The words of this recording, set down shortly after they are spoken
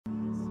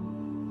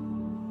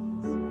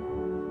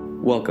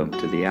Welcome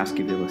to the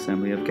Askewville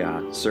Assembly of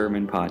God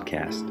Sermon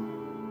Podcast.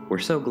 We're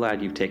so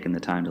glad you've taken the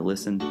time to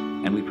listen,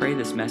 and we pray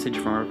this message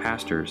from our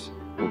pastors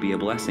will be a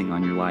blessing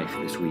on your life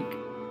this week.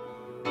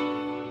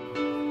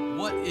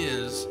 What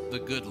is the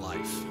good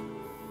life?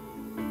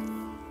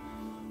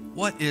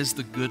 What is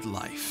the good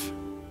life?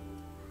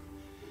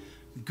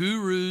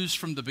 Gurus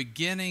from the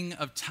beginning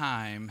of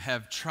time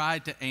have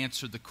tried to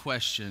answer the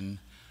question,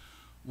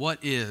 what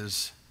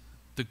is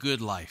the good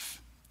life?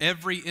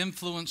 Every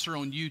influencer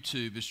on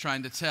YouTube is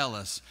trying to tell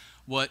us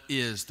what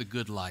is the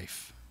good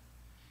life.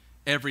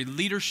 Every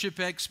leadership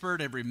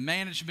expert, every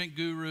management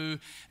guru,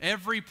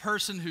 every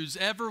person who's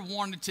ever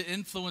wanted to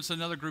influence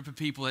another group of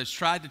people has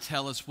tried to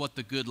tell us what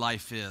the good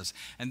life is.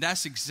 And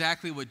that's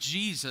exactly what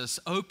Jesus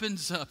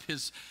opens up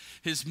his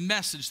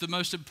message, the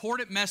most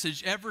important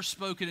message ever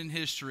spoken in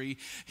history.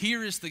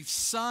 Here is the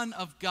Son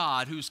of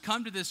God who's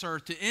come to this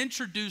earth to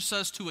introduce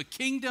us to a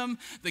kingdom,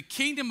 the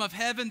kingdom of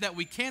heaven that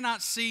we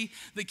cannot see,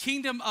 the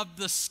kingdom of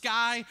the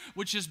sky,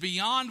 which is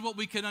beyond what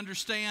we can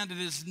understand.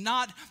 It is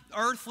not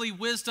earthly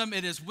wisdom.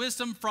 It is wisdom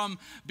from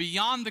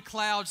beyond the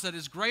clouds that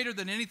is greater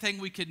than anything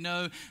we could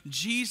know.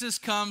 Jesus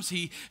comes,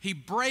 he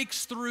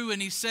breaks through and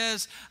he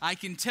says, I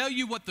can tell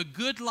you what the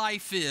good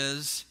life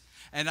is,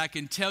 and I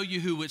can tell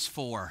you who it's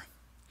for.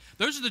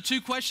 Those are the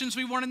two questions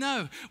we want to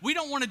know. We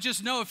don't want to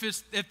just know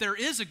if there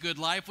is a good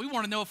life. We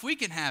want to know if we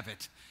can have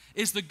it.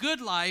 Is the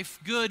good life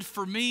good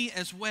for me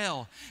as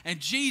well? And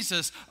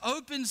Jesus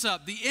opens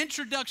up the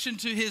introduction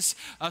to his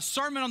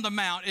Sermon on the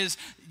Mount is,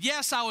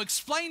 yes, I'll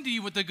explain to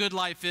you what the good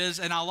life is,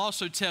 and I'll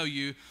also tell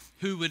you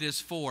who it is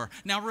for.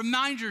 Now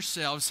remind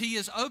yourselves, he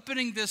is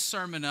opening this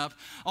sermon up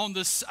on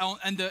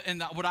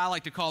what I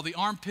like to call the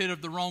armpit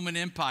of the Roman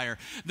Empire.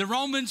 The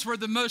Romans were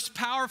the most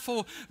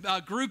powerful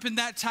group in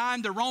that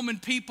time. The Roman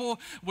people,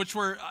 which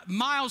were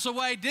miles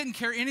away, didn't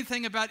care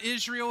anything about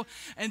Israel.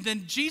 And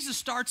then Jesus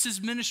starts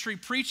his ministry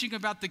preaching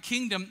about the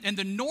kingdom in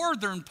the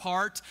northern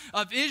part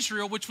of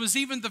Israel, which was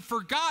even the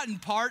forgotten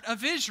part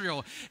of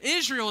Israel.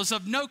 Israel is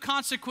of no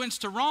consequence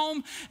to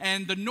Rome,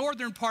 and the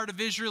northern part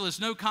of Israel is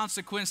no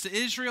consequence to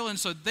Israel. And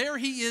so there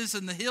he is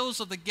in the hills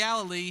of the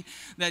Galilee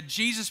that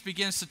Jesus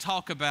begins to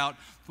talk about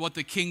what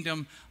the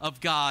kingdom of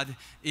God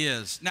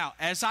is. Now,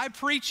 as I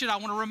preach it, I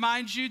want to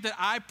remind you that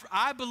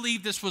I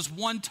believe this was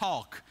one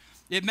talk.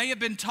 It may have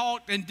been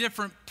taught in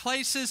different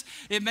places.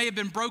 It may have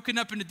been broken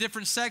up into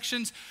different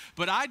sections,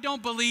 but I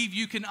don't believe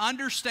you can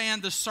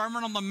understand the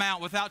Sermon on the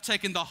Mount without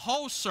taking the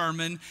whole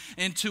sermon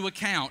into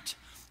account.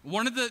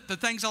 One of the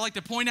things I like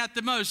to point out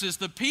the most is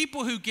the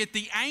people who get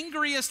the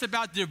angriest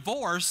about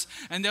divorce,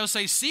 and they'll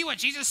say, see what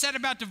Jesus said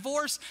about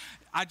divorce?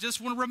 I just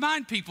want to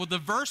remind people, the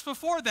verse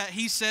before that,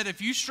 he said,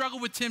 if you struggle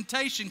with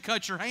temptation,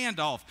 cut your hand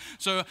off.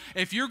 So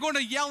if you're going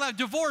to yell at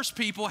divorce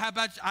people, how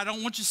about, I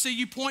don't want you to see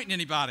you pointing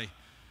anybody.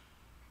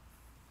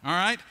 All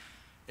right?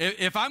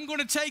 If I'm going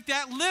to take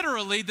that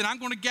literally, then I'm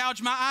going to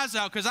gouge my eyes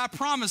out, because I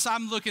promise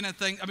I'm looking at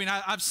things. I mean,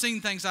 I've seen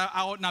things I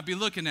ought not be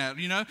looking at,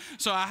 you know.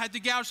 So I had to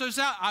gouge those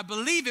out. I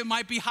believe it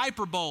might be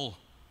hyperbole.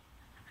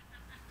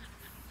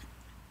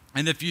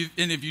 And if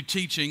you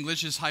teach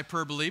English, it's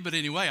hyperbole. But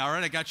anyway, all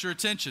right, I got your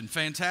attention.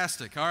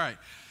 Fantastic. All right.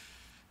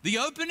 The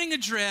opening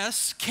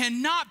address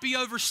cannot be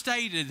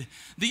overstated.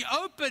 The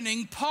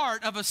opening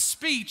part of a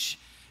speech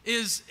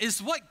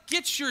is what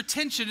gets your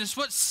attention, is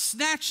what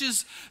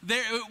snatches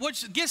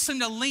what gets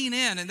them to lean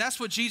in, and that's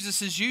what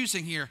Jesus is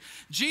using here.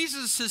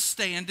 Jesus is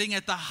standing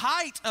at the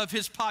height of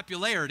his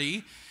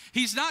popularity.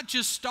 He's not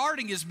just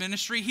starting his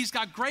ministry, he's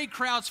got great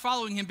crowds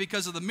following him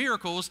because of the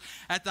miracles.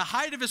 At the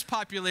height of his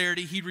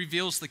popularity, he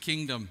reveals the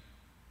kingdom.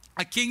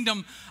 A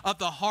kingdom of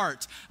the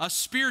heart, a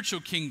spiritual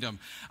kingdom,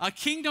 a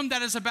kingdom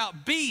that is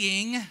about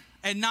being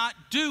and not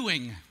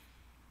doing.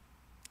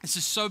 This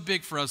is so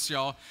big for us,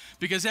 y'all,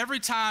 because every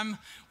time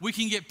we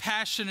can get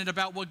passionate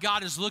about what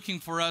God is looking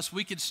for us,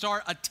 we can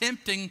start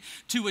attempting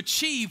to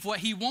achieve what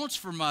he wants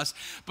from us.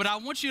 But I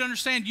want you to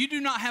understand, you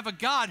do not have a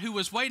God who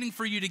is waiting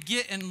for you to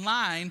get in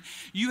line.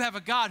 You have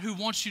a God who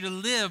wants you to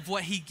live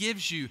what he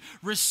gives you.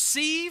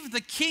 Receive the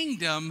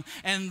kingdom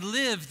and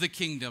live the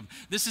kingdom.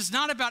 This is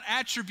not about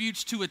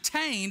attributes to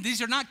attain.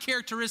 These are not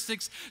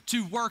characteristics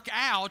to work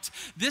out.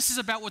 This is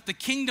about what the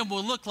kingdom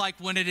will look like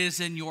when it is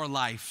in your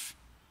life.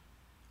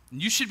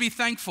 You should be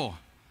thankful.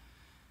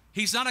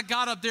 He's not a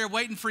God up there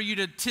waiting for you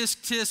to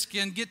tisk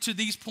and get to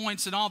these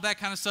points and all that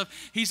kind of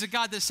stuff. He's a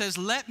God that says,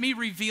 let me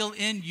reveal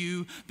in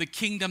you the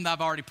kingdom that I've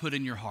already put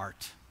in your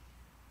heart.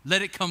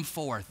 Let it come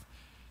forth.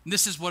 And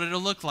this is what it'll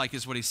look like,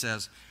 is what he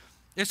says.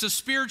 It's a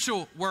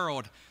spiritual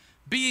world.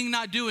 Being,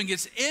 not doing.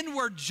 It's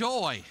inward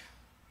joy.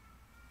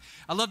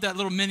 I love that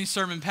little mini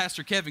sermon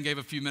Pastor Kevin gave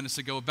a few minutes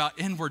ago about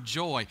inward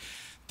joy.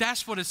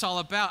 That's what it's all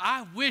about.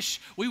 I wish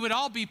we would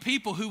all be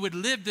people who would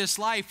live this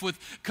life with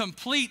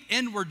complete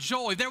inward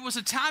joy. There was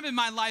a time in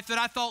my life that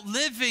I thought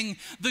living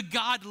the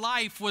God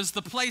life was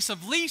the place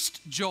of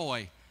least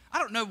joy. I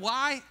don't know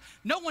why.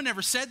 No one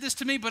ever said this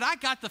to me, but I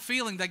got the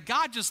feeling that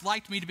God just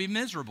liked me to be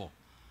miserable.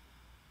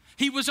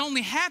 He was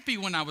only happy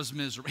when I was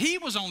miserable. He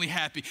was only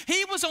happy.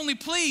 He was only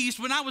pleased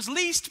when I was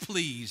least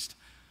pleased.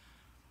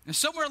 And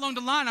somewhere along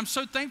the line, I'm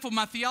so thankful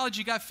my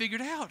theology got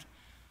figured out.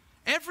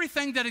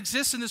 Everything that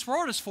exists in this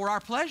world is for our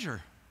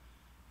pleasure.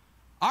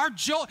 Our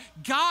joy,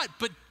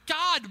 but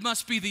God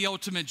must be the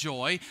ultimate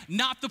joy,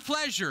 not the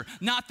pleasure,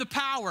 not the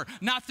power,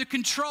 not the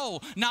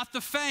control, not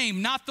the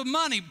fame, not the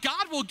money.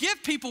 God will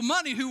give people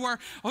money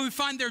who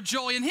find their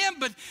joy in Him,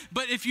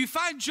 but if you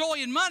find joy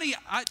in money,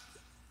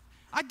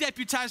 I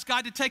deputize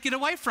God to take it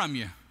away from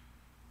you.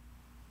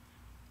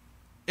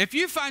 If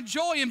you find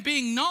joy in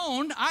being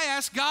known, I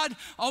ask God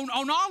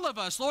on all of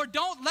us, Lord,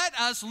 don't let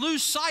us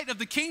lose sight of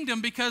the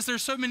kingdom because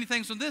there's so many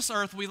things on this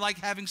earth we like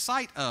having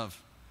sight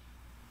of.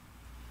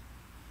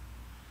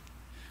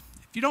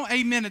 If you don't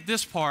amen at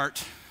this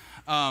part,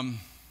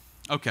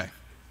 okay.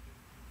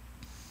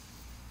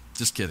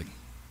 Just kidding.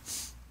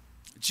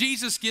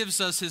 Jesus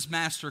gives us his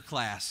master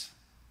class.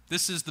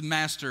 This is the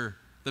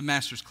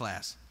master's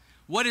class.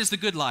 What is the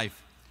good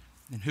life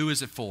and who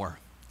is it for?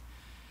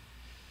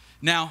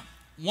 Now,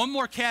 one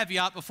more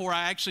caveat before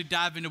I actually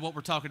dive into what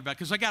we're talking about,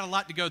 because I got a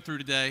lot to go through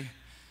today.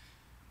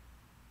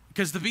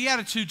 Because the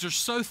Beatitudes are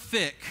so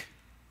thick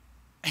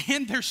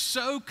and they're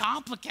so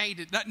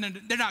complicated. No,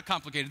 they're not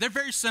complicated. They're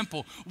very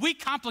simple. We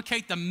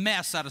complicate the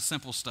mess out of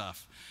simple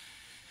stuff.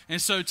 And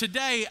so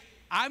today,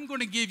 I'm going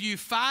to give you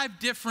 5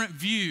 different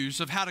views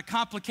of how to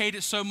complicate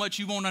it so much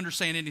you won't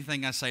understand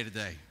anything I say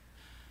today.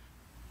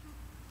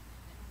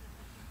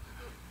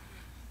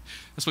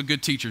 That's what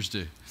good teachers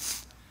do.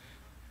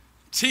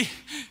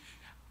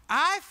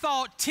 I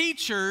thought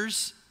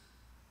teachers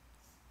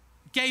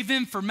gave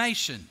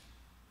information.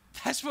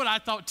 That's what I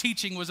thought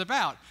teaching was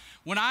about.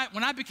 When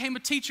I became a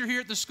teacher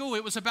here at the school,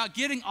 it was about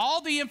getting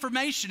all the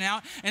information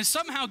out and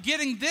somehow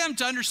getting them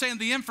to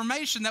understand the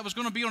information that was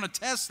going to be on a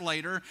test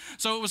later.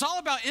 So it was all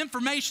about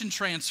information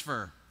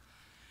transfer.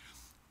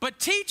 But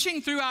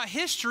teaching throughout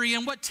history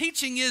and what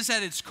teaching is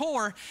at its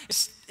core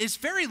is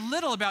very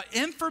little about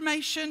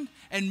information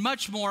and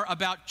much more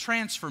about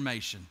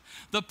transformation.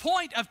 The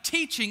point of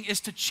teaching is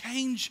to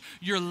change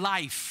your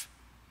life.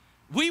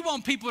 We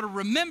want people to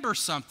remember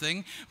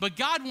something, but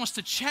God wants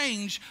to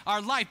change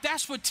our life.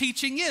 That's what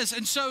teaching is.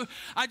 And so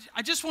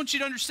I just want you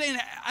to understand,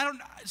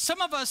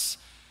 some of us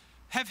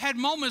have had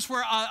moments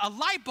where a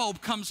light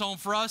bulb comes on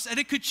for us, and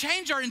it could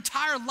change our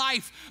entire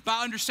life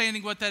by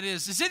understanding what that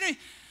is.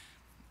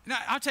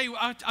 I'll tell you,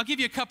 I'll give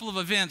you a couple of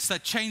events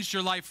that changed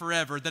your life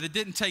forever, that it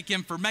didn't take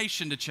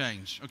information to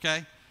change,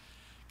 okay?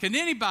 Can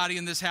anybody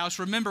in this house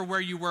remember where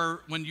you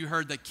were when you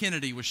heard that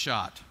Kennedy was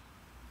shot?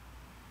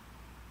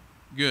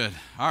 Good.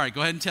 All right,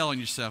 go ahead and tell on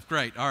yourself.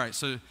 Great. All right,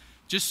 so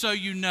just so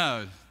you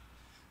know,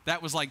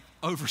 that was like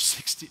over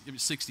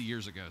 60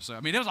 years ago. So, I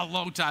mean, it was a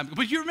long time ago.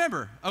 But you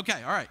remember.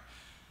 Okay, all right.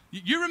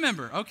 You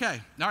remember. Okay.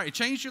 All right, it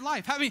changed your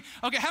life. How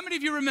many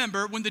of you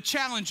remember when the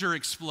Challenger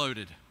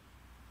exploded?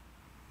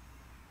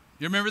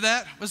 You remember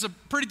that? It was a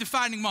pretty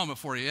defining moment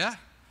for you, yeah?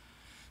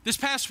 This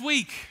past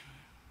week,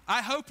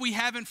 I hope we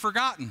haven't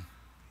forgotten.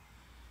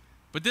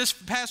 But this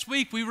past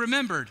week, we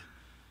remembered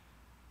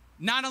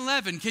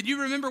 9/11. Can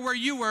you remember where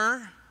you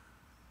were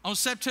on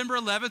September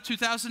 11th,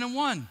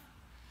 2001?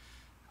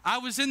 I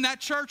was in that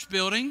church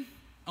building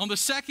on the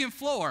 2nd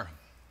floor,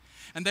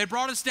 and they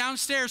brought us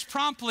downstairs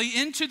promptly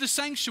into the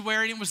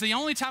sanctuary, and it was the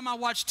only time I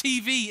watched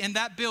TV in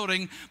that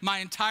building my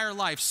entire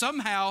life.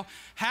 Somehow,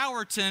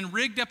 Howerton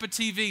rigged up a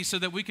TV so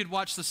that we could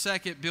watch the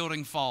 2nd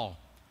building fall.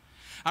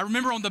 I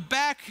remember on the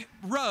back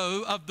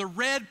row of the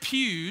red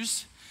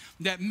pews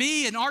that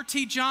me and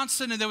R.T.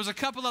 Johnson and there was a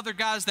couple other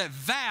guys that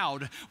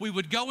vowed we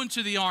would go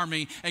into the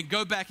Army and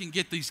go back and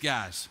get these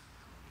guys.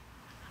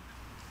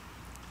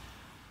 I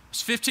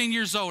was 15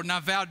 years old and I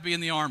vowed to be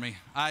in the Army.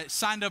 I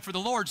signed up for the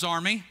Lord's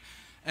Army,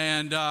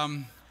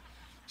 and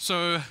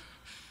so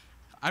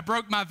I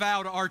broke my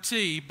vow to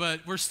R.T.,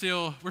 but we're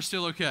still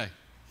okay.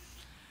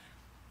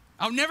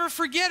 I'll never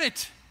forget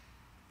it.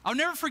 I'll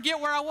never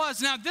forget where I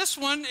was. Now, this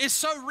one is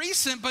so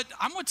recent, but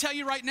I'm going to tell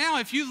you right now,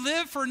 if you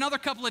live for another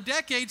couple of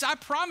decades, I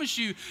promise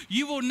you,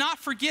 you will not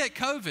forget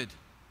COVID.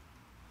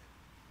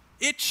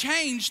 It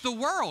changed the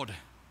world.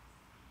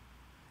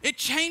 It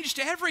changed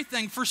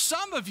everything. For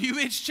some of you,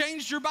 it's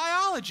changed your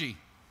biology.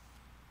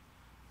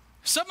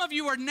 Some of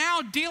you are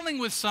now dealing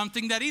with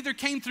something that either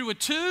came through a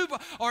tube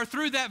or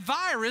through that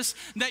virus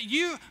that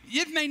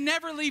it may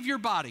never leave your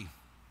body.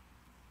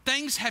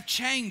 Things have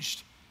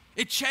changed.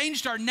 It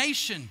changed our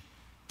nation.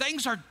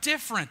 Things are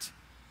different.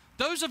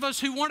 Those of us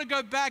who want to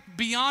go back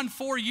beyond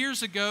 4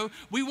 years ago,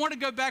 we want to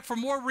go back for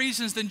more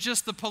reasons than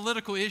just the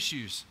political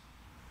issues.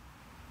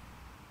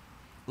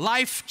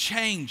 Life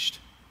changed.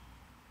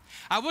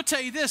 I will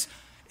tell you this,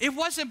 it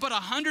wasn't but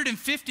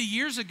 150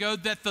 years ago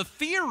that the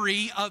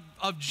theory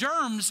of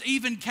germs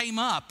even came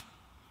up.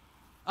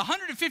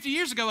 150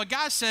 years ago, a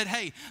guy said,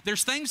 hey,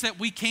 there's things that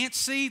we can't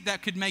see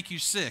that could make you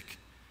sick.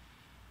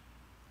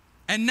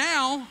 And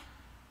now,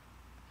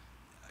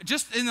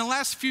 just in the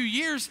last few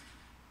years,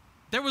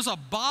 there was a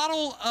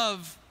bottle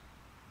of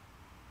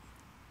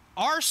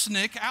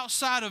arsenic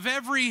outside of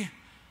everywhere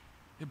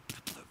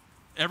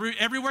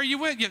you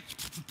went.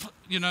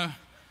 You know,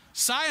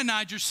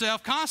 cyanide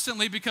yourself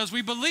constantly because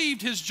we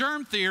believed his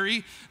germ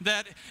theory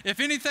that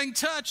if anything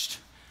touched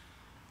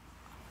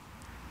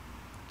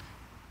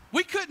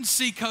We couldn't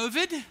see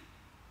COVID.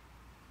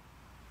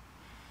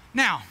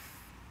 Now,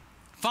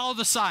 follow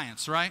the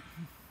science, right?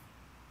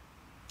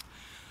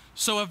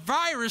 So a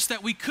virus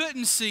that we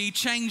couldn't see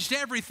changed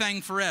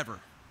everything forever.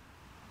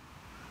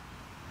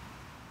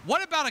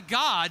 What about a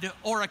God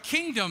or a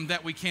kingdom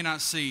that we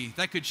cannot see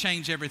that could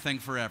change everything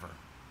forever?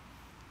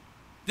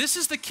 This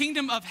is the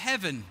kingdom of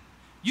heaven.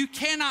 You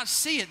cannot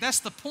see it, that's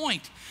the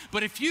point.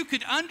 But if you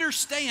could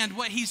understand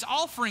what he's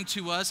offering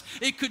to us,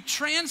 it could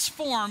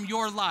transform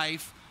your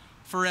life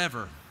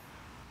forever.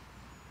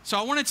 So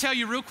I want to tell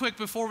you real quick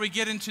before we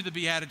get into the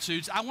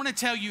Beatitudes, I want to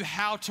tell you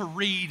how to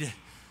read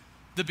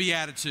the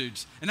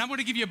Beatitudes. And I'm going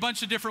to give you a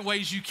bunch of different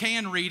ways you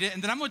can read it,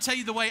 and then I'm going to tell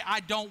you the way I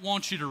don't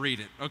want you to read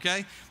it,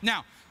 okay?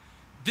 Now,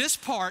 this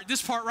part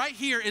right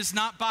here is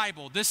not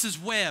Bible. This is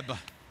Web,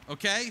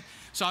 okay?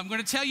 So I'm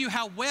going to tell you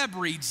how Web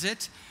reads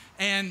it,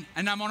 and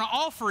I'm going to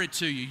offer it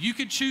to you. You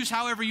can choose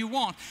however you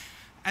want.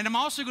 And I'm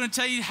also going to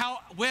tell you how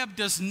Web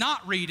does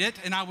not read it,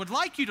 and I would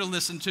like you to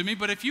listen to me,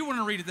 but if you want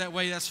to read it that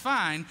way, that's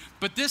fine.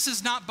 But this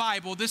is not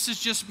Bible. This is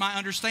just my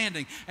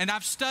understanding. And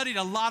I've studied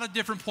a lot of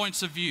different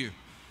points of view.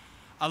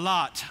 A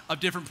lot of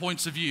different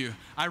points of view.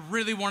 I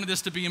really wanted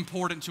this to be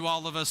important to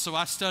all of us, so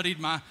I studied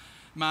my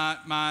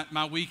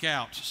week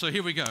out. So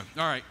here we go.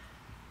 All right.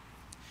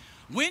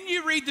 When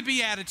you read the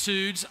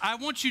Beatitudes, I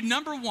want you,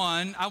 number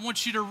one, I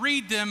want you to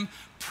read them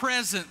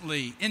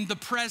presently, in the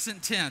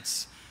present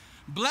tense.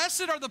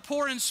 Blessed are the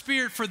poor in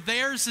spirit, for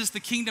theirs is the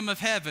kingdom of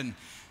heaven.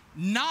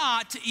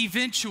 Not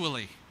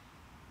eventually.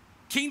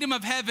 Kingdom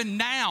of heaven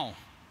now.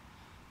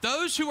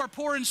 Those who are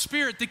poor in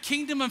spirit, the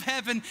kingdom of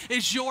heaven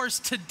is yours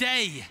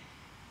today.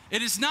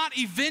 It is not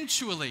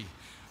eventually.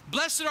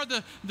 Blessed are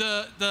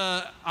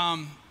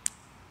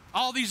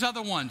all these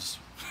other ones.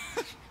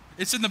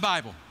 It's in the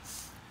Bible.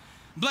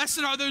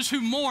 Blessed are those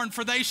who mourn,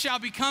 for they shall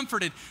be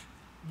comforted.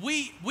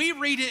 We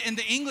read it in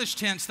the English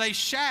tense. They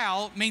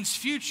shall means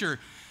future.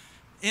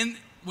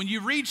 When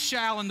you read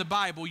shall in the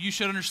Bible, you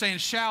should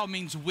understand shall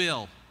means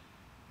will.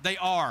 They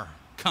are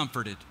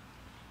comforted.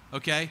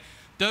 Okay?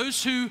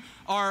 Those who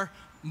are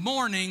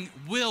mourning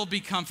will be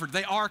comforted.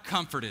 They are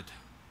comforted.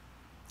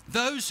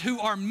 Those who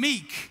are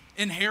meek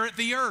inherit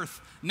the earth.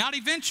 Not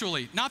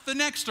eventually, not the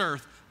next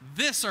earth,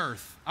 this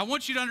earth. I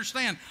want you to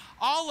understand,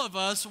 all of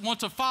us want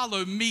to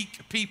follow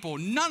meek people.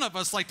 None of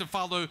us like to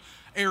follow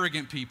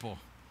arrogant people.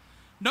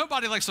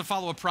 Nobody likes to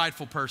follow a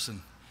prideful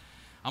person.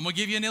 I'm going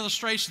to give you an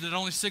illustration that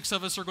only 6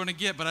 of us are going to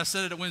get, but I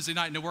said it at Wednesday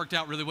night and it worked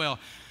out really well.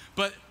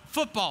 But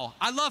football,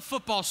 I love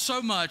football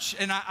so much,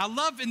 and I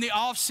love in the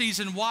off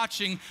season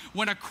watching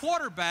when a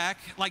quarterback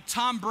like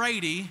Tom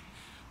Brady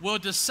will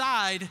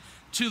decide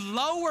to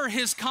lower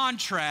his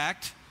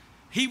contract.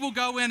 He will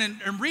go in and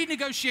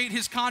renegotiate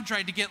his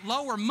contract to get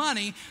lower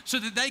money so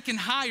that they can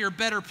hire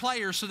better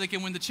players so they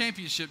can win the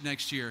championship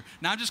next year.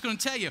 Now, I'm just going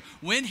to tell you,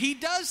 when he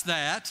does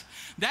that,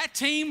 that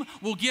team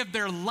will give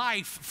their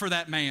life for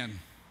that man.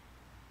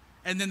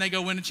 And then they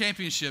go win a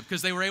championship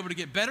because they were able to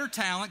get better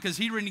talent because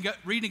he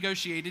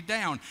renegotiated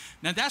down.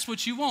 Now, that's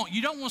what you want.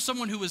 You don't want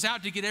someone who is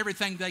out to get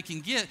everything they can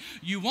get.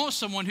 You want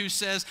someone who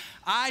says,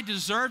 I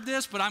deserve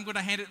this, but I'm going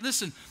to hand it.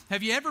 Listen,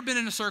 have you ever been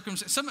in a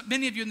circumstance,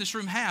 many of you in this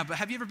room have, but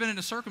have you ever been in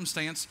a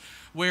circumstance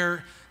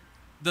where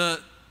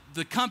the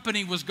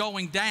company was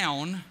going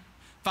down,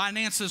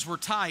 finances were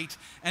tight,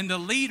 and the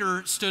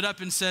leader stood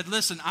up and said,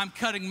 listen, I'm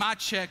cutting my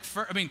check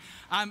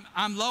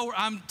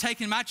I'm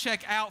taking my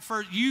check out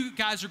first. You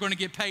guys are going to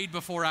get paid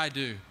before I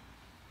do.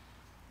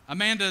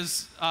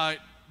 Amanda's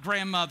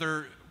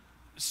grandmother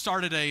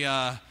started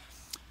a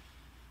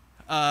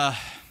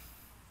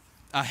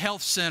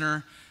health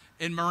center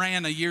in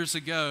Marana years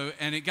ago,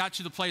 and it got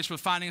to the place where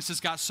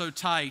finances got so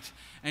tight,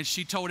 and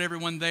she told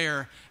everyone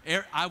there,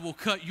 I will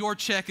cut your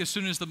check as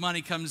soon as the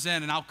money comes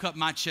in, and I'll cut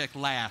my check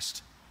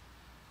last.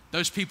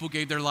 Those people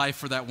gave their life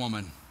for that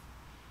woman.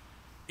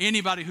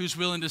 Anybody who's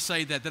willing to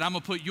say that I'm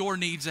going to put your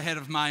needs ahead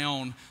of my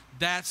own,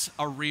 that's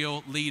a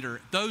real leader.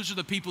 Those are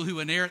the people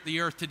who inherit the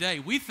earth today.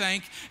 We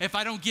think if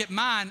I don't get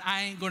mine,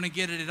 I ain't going to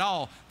get it at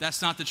all.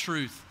 That's not the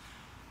truth.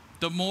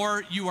 The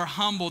more you are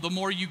humble, the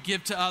more you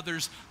give to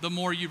others, the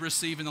more you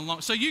receive in the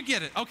long. So you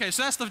get it. Okay,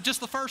 so that's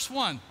just the first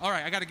one. All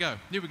right, I got to go.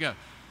 Here we go.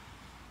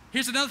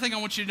 Here's another thing I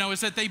want you to know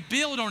is that they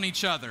build on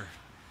each other.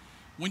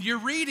 When you're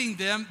reading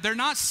them, they're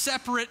not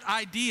separate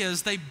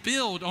ideas. They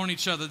build on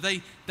each other.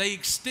 They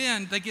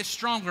extend, they get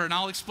stronger, and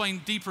I'll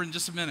explain deeper in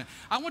just a minute.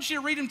 I want you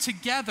to read them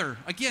together.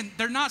 Again,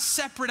 they're not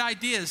separate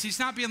ideas. He's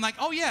not being like,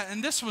 oh yeah,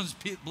 and this one's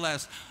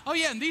blessed. Oh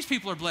yeah, and these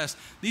people are blessed.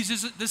 This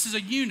is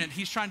a unit.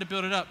 He's trying to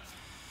build it up.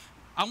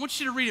 I want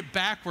you to read it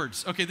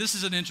backwards. Okay, this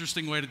is an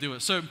interesting way to do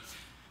it. So,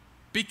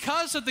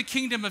 because of the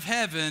kingdom of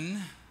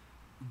heaven,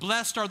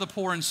 blessed are the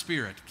poor in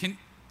spirit. Can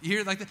you hear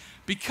it like that?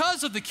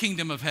 Because of the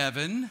kingdom of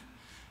heaven,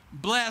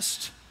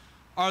 blessed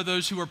are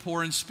those who are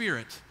poor in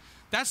spirit.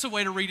 That's a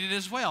way to read it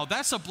as well.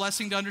 That's a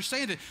blessing to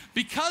understand it.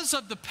 Because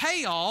of the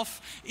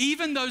payoff,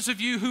 even those of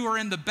you who are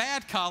in the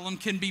bad column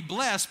can be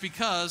blessed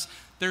because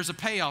there's a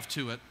payoff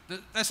to it.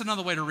 That's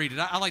another way to read it.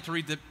 I like to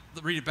read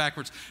it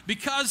backwards.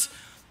 Because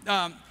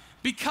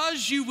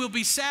because you will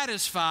be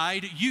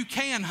satisfied, you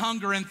can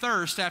hunger and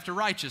thirst after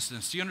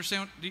righteousness. Do you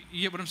understand? Do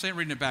you get what I'm saying?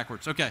 Reading it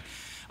backwards. Okay.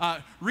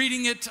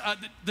 Reading it,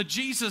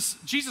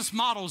 Jesus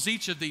models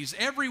each of these.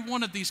 Every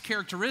one of these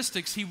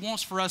characteristics he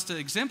wants for us to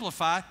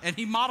exemplify, and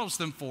he models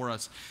them for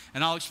us.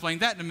 And I'll explain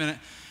that in a minute.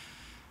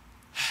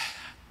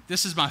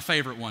 This is my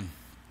favorite one.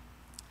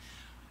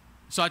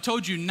 So I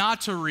told you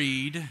not to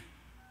read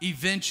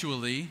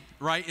eventually,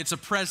 right? It's a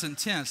present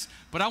tense.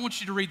 But I want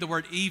you to read the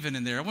word even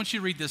in there. I want you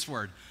to read this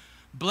word.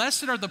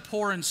 Blessed are the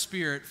poor in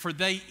spirit, for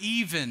they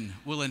even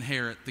will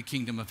inherit the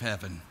kingdom of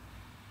heaven.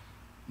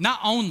 Not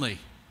only,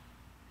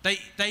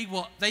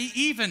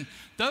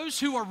 those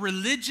who are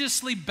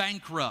religiously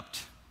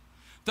bankrupt,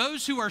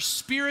 those who are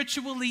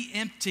spiritually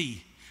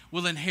empty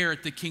will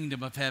inherit the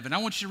kingdom of heaven. I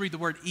want you to read the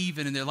word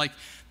even in there. Like,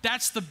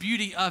 that's the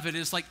beauty of it.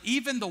 It's like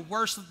even the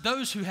worst,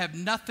 those who have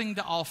nothing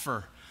to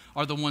offer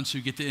are the ones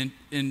who get to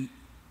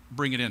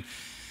bring it in.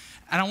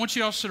 And I want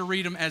you also to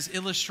read them as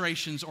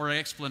illustrations or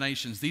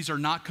explanations. These are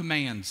not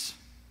commands.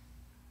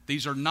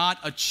 These are not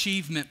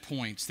achievement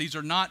points. These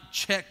are not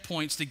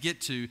checkpoints to get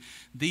to.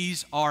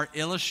 These are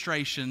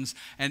illustrations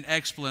and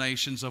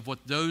explanations of what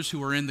those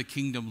who are in the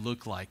kingdom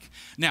look like.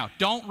 Now,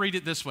 don't read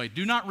it this way.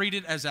 Do not read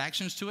it as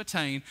actions to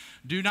attain.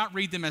 Do not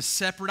read them as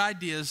separate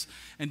ideas,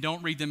 and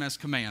don't read them as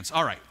commands.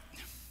 All right.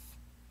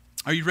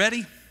 Are you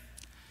ready?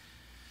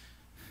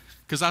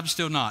 Because I'm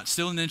still not.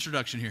 Still in the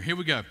introduction here. Here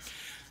we go.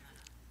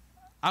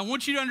 I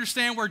want you to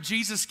understand where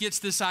Jesus gets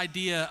this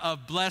idea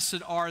of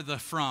blessed are the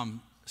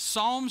from.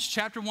 Psalms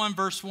chapter 1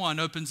 verse 1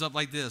 opens up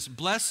like this.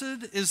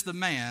 Blessed is the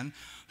man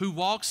who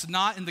walks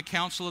not in the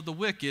counsel of the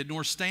wicked,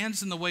 nor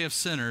stands in the way of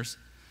sinners,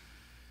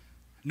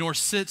 nor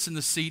sits in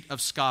the seat of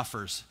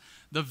scoffers.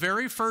 The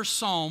very first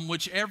psalm,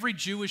 which every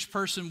Jewish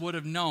person would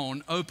have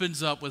known,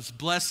 opens up with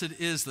blessed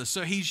is the.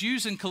 So he's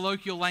using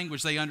colloquial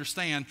language they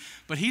understand,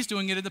 but he's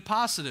doing it in the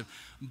positive.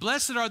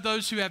 Blessed are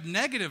those who have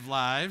negative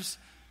lives,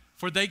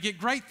 for they get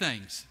great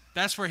things.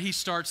 That's where he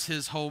starts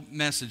his whole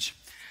message.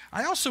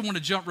 I also want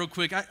to jump real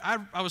quick.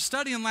 I was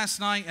studying last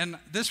night, and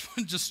this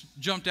one just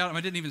jumped out. I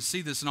didn't even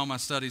see this in all my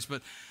studies,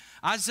 but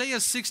Isaiah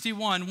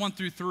 61, 1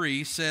 through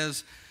 3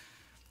 says,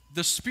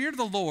 the Spirit of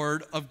the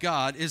Lord of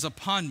God is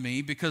upon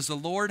me, because the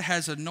Lord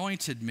has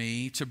anointed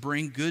me to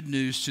bring good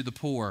news to the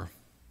poor.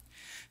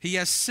 He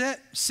has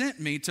sent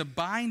me to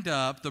bind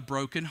up the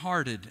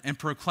brokenhearted and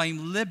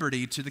proclaim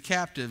liberty to the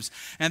captives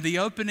and the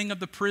opening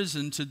of the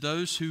prison to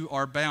those who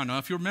are bound. Now,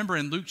 if you remember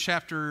in Luke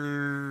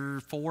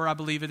chapter 4, I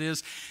believe it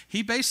is,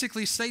 he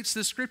basically states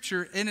this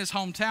scripture in his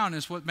hometown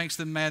is what makes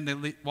them mad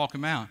and they walk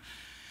him out.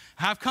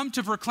 I have come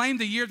to proclaim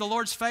the year of the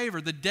Lord's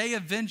favor, the day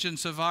of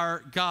vengeance of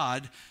our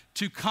God,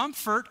 to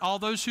comfort all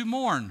those who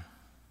mourn,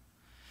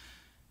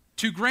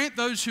 to grant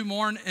those who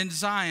mourn in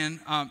Zion,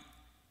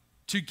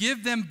 to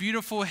give them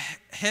beautiful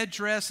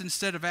headdress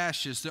instead of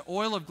ashes, the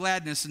oil of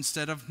gladness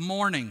instead of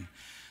mourning,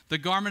 the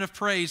garment of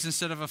praise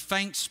instead of a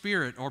faint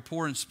spirit or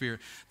poor in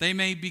spirit. They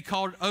may be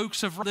called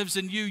oaks of lives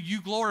in you.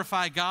 You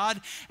glorify God,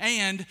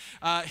 and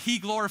he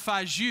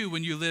glorifies you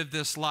when you live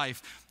this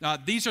life.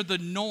 These are the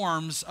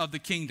norms of the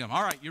kingdom.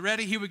 All right, you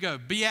ready? Here we go.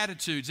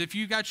 Beatitudes. If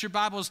you got your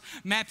Bibles,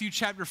 Matthew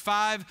chapter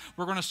 5,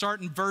 we're going to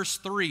start in verse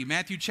 3.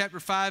 Matthew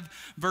chapter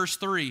 5, verse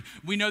 3.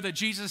 We know that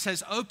Jesus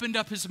has opened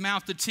up his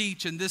mouth to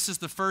teach, and this is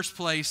the first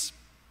place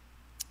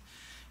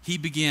he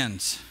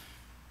begins.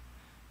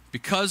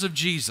 Because of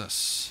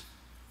Jesus,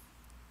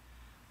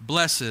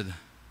 blessed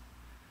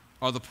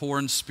are the poor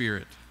in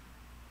spirit,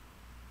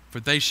 for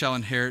they shall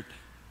inherit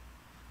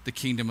the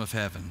kingdom of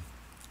heaven.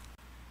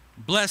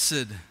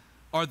 Blessed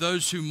are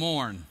those who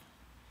mourn,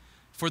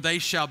 for they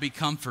shall be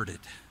comforted.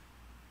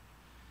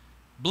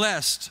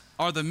 Blessed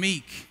are the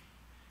meek,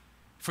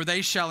 for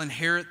they shall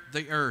inherit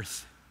the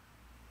earth.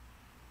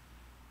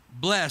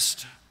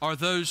 Blessed are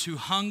those who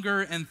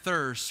hunger and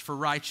thirst for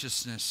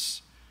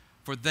righteousness,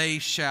 for they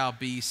shall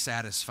be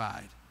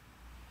satisfied.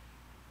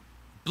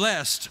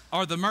 Blessed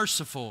are the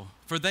merciful,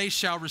 for they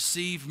shall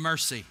receive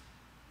mercy.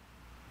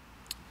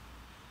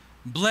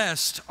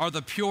 Blessed are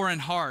the pure in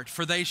heart,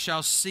 for they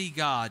shall see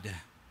God.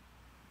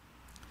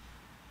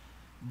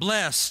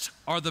 Blessed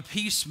are the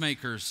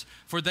peacemakers,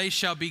 for they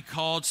shall be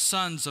called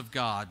sons of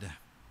God.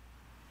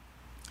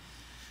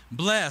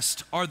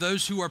 Blessed are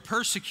those who are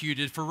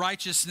persecuted for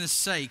righteousness'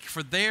 sake,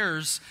 for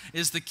theirs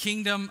is the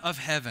kingdom of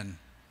heaven.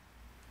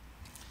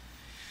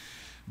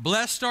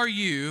 Blessed are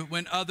you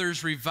when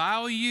others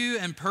revile you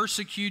and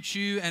persecute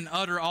you and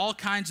utter all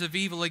kinds of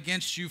evil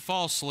against you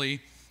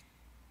falsely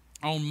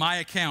on my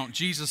account,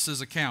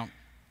 Jesus' account.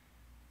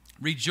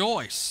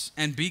 Rejoice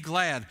and be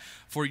glad,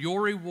 for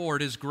your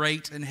reward is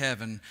great in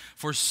heaven,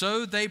 for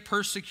so they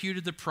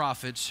persecuted the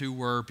prophets who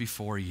were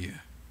before you.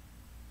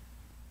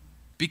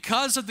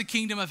 Because of the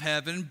kingdom of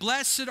heaven,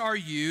 blessed are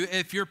you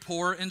if you're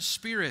poor in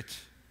spirit,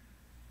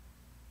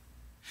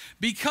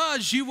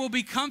 because you will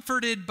be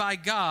comforted by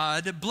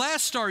God.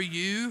 Blessed are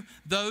you,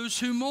 those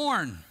who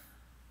mourn,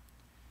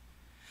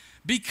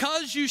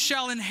 because you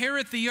shall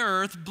inherit the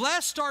earth.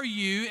 Blessed are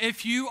you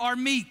if you are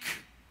meek,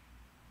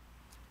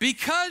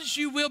 Because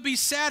you will be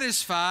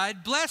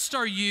satisfied, blessed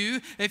are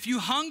you if you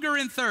hunger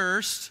and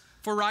thirst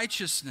for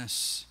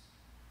righteousness.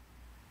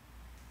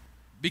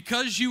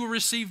 Because you will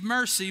receive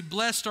mercy,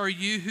 blessed are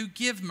you who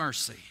give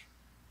mercy.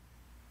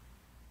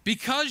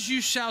 Because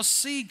you shall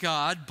see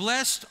God,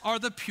 blessed are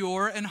the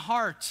pure in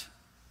heart.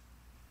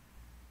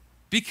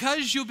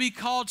 Because you'll be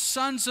called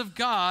sons of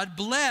God,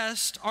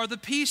 blessed are the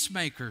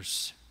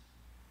peacemakers.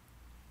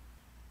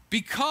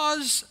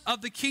 Because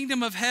of the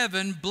kingdom of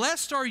heaven,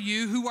 blessed are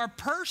you who are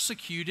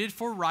persecuted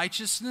for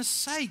righteousness'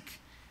 sake.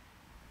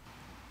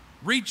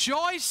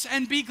 Rejoice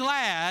and be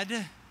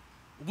glad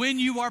when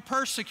you are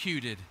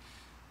persecuted.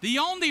 The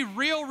only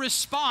real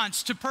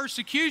response to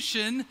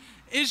persecution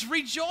is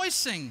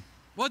rejoicing.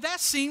 Well, that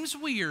seems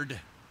weird.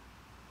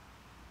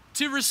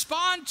 To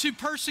respond to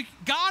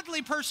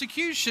godly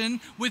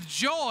persecution with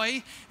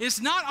joy is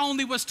not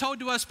only what's told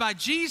to us by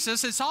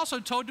Jesus, it's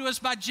also told to us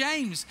by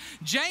James.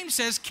 James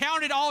says,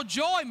 count it all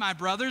joy, my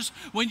brothers,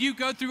 when you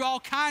go through all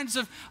kinds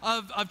of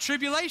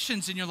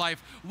tribulations in your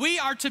life. We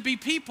are to be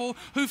people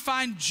who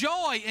find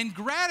joy and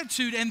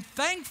gratitude and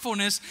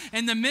thankfulness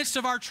in the midst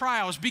of our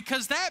trials,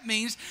 because that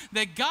means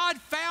that God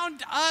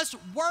found us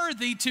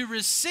worthy to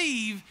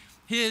receive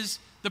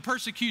the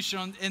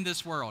persecution in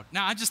this world.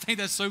 Now, I just think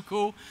that's so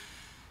cool.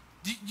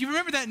 Do you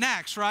remember that in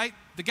Acts, right?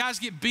 The guys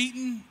get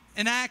beaten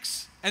in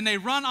Acts, and they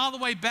run all the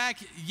way back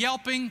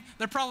yelping.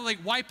 They're probably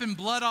like wiping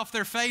blood off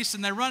their face,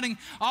 and they're running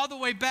all the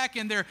way back,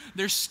 and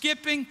they're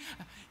skipping.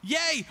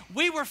 Yay,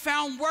 we were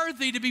found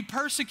worthy to be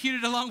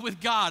persecuted along with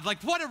God.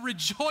 Like, what a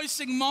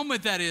rejoicing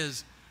moment that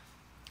is.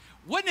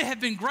 Wouldn't it have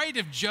been great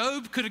if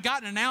Job could have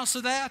gotten an ounce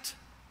of that?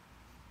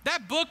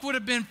 That book would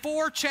have been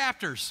 4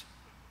 chapters.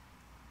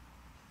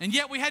 And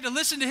yet we had to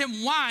listen to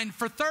him whine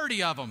for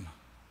 30 of them.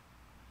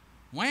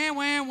 Wham,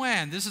 wham,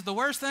 wham. This is the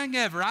worst thing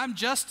ever. I'm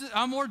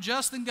more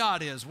just than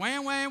God is.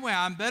 Wham, wham, wham.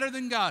 I'm better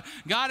than God.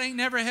 God ain't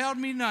never held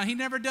me none. He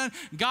never done.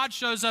 God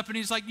shows up and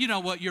he's like, you know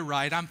what? You're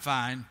right. I'm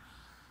fine.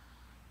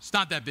 It's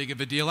not that big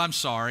of a deal. I'm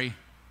sorry.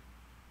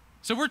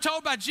 So we're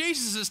told by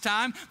Jesus this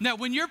time that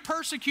when you're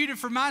persecuted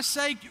for my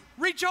sake,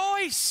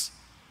 rejoice.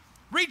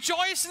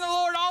 Rejoice in the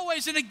Lord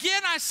always. And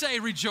again, I say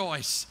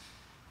rejoice.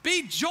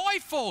 Be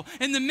joyful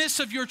in the midst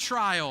of your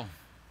trial.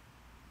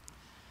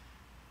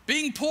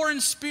 Being poor in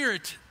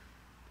spirit,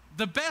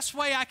 the best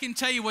way I can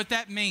tell you what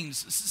that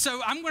means.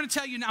 So I'm going to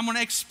tell you, I'm going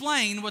to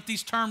explain what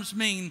these terms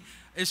mean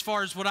as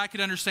far as what I could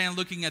understand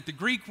looking at the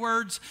Greek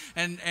words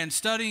and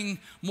studying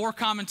more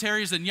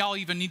commentaries than y'all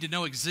even need to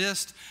know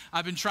exist.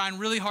 I've been trying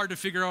really hard to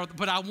figure out,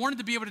 but I wanted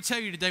to be able to tell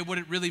you today what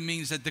it really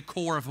means at the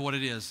core of what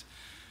it is.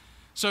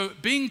 So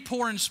being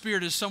poor in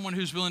spirit is someone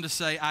who's willing to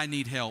say, I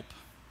need help.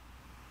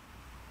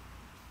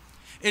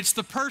 It's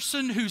the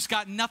person who's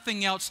got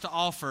nothing else to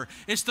offer.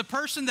 It's the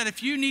person that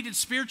if you needed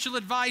spiritual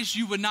advice,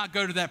 you would not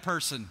go to that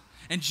person.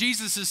 And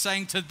Jesus is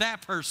saying to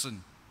that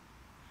person,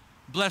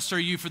 blessed are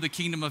you, for the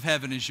kingdom of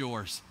heaven is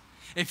yours.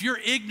 If you're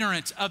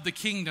ignorant of the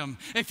kingdom,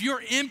 if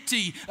you're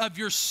empty of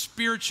your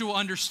spiritual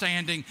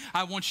understanding,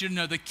 I want you to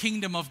know the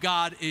kingdom of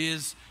God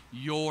is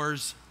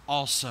yours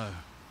also.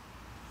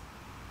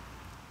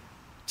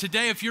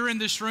 Today, if you're in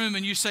this room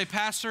and you say,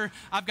 Pastor,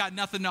 I've got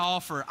nothing to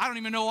offer. I don't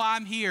even know why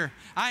I'm here.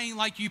 I ain't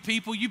like you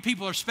people. You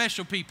people are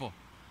special people.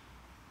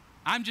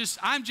 I'm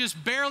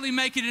just barely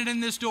making it in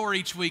this door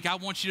each week. I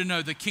want you to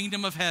know the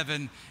kingdom of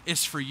heaven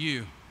is for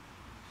you.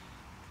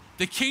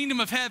 The kingdom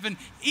of heaven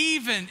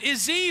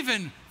is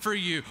even for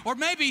you. Or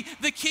maybe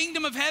the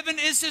kingdom of heaven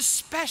is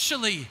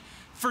especially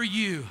for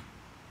you.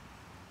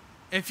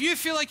 If you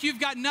feel like you've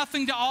got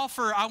nothing to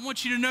offer, I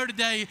want you to know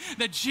today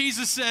that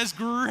Jesus says,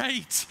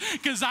 great,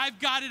 because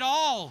I've got it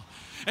all.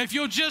 If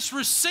you'll just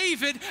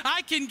receive it,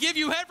 I can give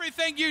you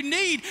everything you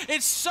need.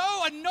 It's so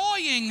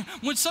annoying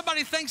when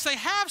somebody thinks they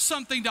have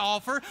something to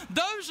offer.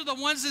 Those are the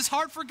ones that's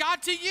hard for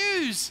God to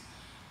use.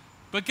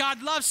 But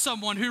God loves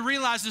someone who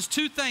realizes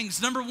 2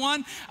 things. Number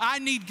 1, I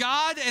need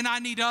God and I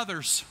need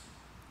others.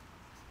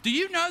 Do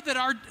you know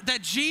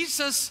that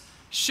Jesus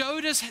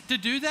showed us to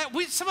do that?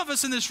 Some of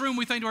us in this room,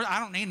 we think, I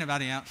don't need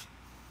anybody else.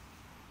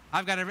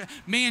 I've got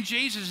me and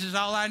Jesus is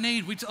all I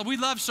need. We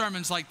love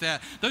sermons like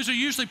that. Those are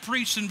usually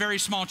preached in very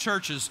small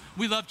churches.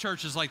 We love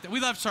churches like that.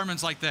 We love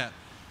sermons like that.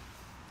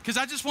 Because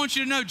I just want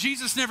you to know,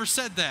 Jesus never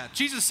said that.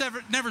 Jesus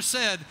never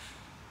said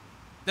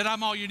that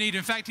I'm all you need.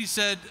 In fact, he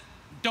said,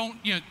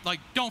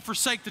 don't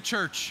forsake the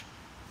church.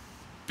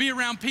 Be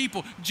around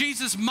people.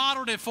 Jesus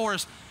modeled it for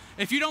us.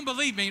 If you don't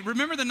believe me,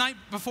 remember the night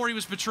before he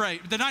was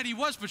betrayed, the night he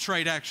was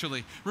betrayed,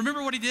 actually.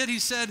 Remember what he did? He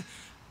said,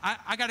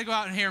 I got to go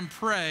out in here and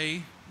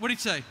pray. What did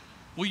he say?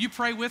 Will you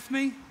pray with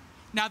me?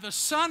 Now, the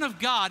Son of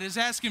God is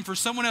asking for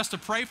someone else to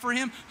pray for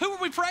him. Who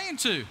are we praying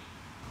to?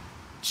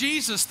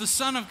 Jesus, the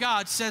Son of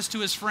God, says to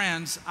his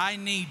friends, I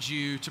need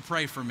you to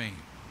pray for me.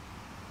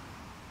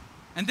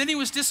 And then he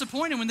was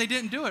disappointed when they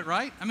didn't do it,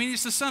 right? I mean,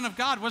 he's the Son of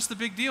God. What's the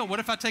big deal? What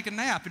if I take a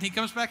nap? And he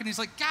comes back and he's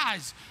like,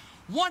 guys,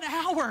 1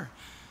 hour.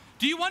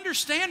 Do you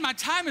understand? My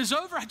time is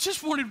over. I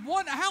just wanted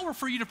 1 hour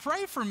for you to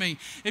pray for me.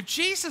 If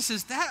Jesus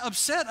is that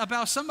upset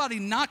about somebody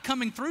not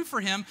coming through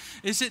for him,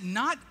 is it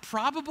not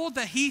probable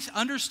that he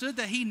understood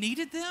that he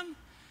needed them?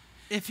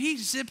 if he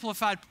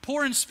exemplified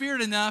poor in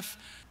spirit enough,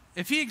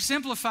 if he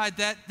exemplified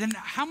that, then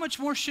how much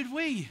more should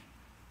we?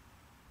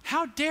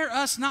 How dare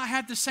us not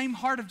have the same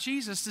heart of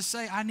Jesus to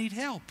say, I need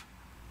help?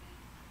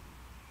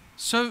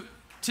 So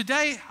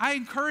today, I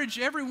encourage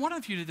every one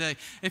of you today,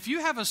 if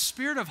you have a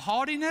spirit of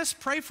haughtiness,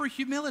 pray for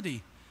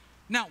humility.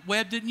 Now,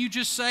 Webb, didn't you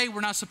just say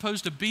we're not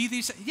supposed to be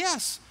these?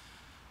 Yes.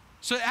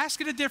 So ask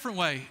it a different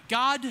way.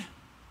 God,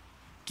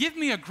 give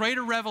me a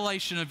greater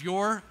revelation of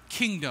your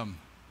kingdom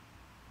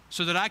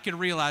so that I can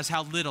realize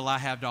how little I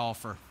have to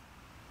offer.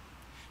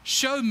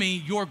 Show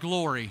me your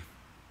glory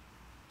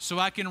so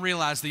I can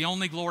realize the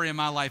only glory in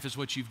my life is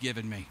what you've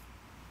given me.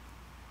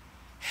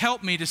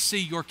 Help me to see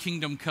your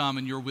kingdom come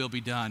and your will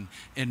be done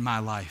in my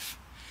life.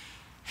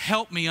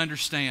 Help me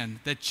understand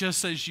that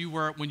just as you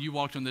were when you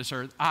walked on this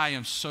earth, I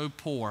am so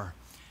poor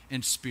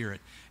in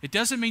spirit. It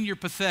doesn't mean you're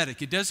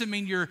pathetic. It doesn't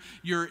mean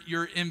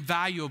you're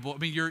invaluable. I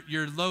mean,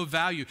 you're low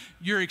value.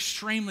 You're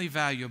extremely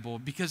valuable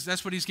because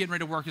that's what he's getting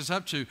ready to work us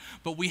up to.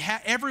 But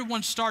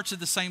everyone starts at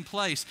the same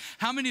place.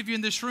 How many of you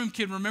in this room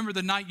can remember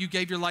the night you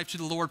gave your life to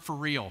the Lord for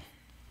real?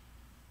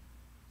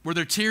 Were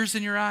there tears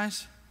in your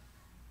eyes?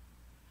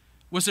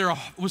 Was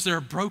there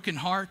a broken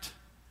heart?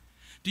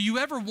 Do you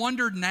ever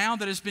wonder now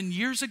that it's been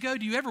years ago,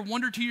 do you ever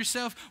wonder to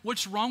yourself,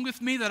 what's wrong with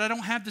me that I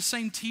don't have the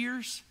same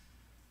tears?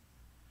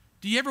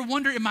 Do you ever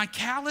wonder, am I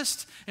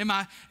calloused?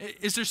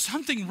 Is there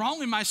something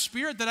wrong in my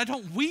spirit that I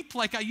don't weep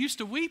like I used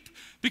to weep?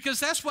 Because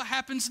that's what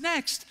happens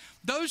next.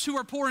 Those who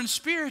are poor in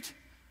spirit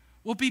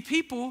will be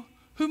people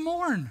who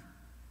mourn.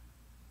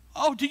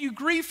 Oh, do you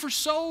grieve for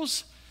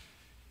souls?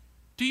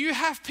 Do you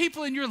have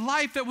people in your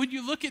life that when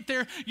you look at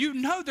you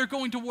know they're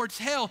going towards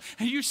hell,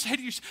 and you say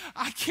to yourself,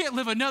 I can't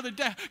live another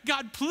day.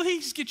 God,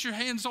 please get your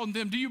hands on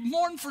them. Do you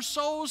mourn for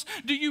souls?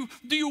 Do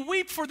you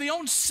weep for the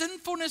own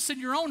sinfulness in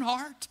your own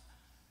heart?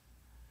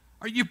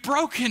 Are you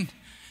broken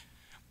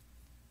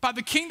by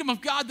the kingdom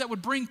of God that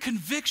would bring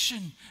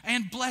conviction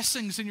and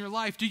blessings in your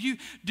life?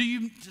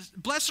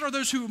 Blessed are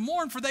those who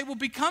mourn, for they will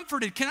be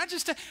comforted. Can I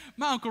just,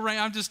 my Uncle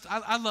Raymond,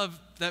 I love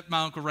that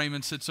my Uncle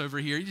Raymond sits over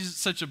here. He's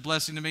such a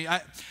blessing to me.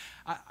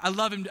 I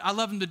love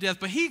him to death,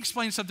 but he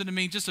explained something to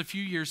me just a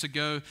few years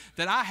ago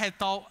that I had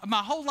thought,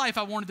 my whole life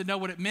I wanted to know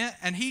what it meant,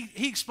 and he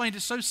explained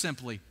it so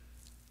simply.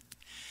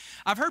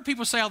 I've heard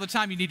people say all the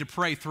time, you need to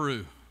pray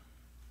through.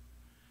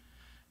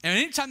 And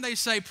anytime they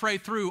say pray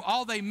through,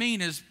 all they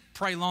mean is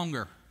pray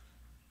longer,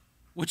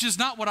 which is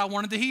not what I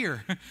wanted to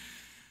hear.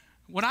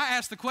 When I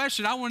asked the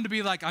question, I wanted to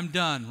be like, I'm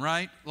done,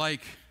 right? Like,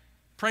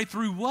 pray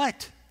through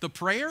what? The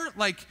prayer?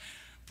 Like,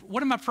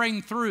 what am I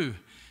praying through?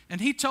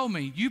 And he told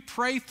me, you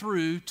pray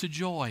through to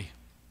joy.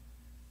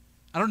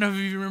 I don't know if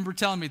you remember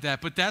telling me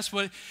that, but that's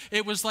what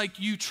it was like.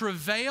 You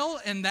travail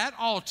in that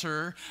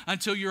altar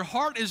until your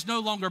heart is no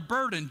longer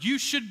burdened. You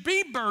should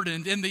be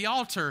burdened in the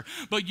altar,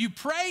 but you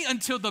pray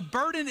until the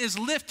burden is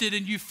lifted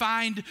and you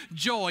find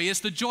joy.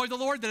 It's the joy of the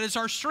Lord that is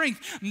our strength.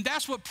 And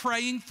that's what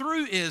praying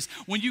through is.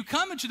 When you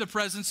come into the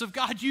presence of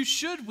God, you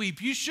should weep.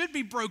 You should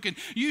be broken.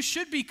 You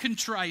should be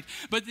contrite.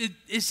 But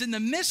it's in the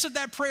midst of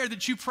that prayer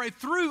that you pray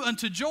through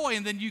unto joy,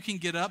 and then you can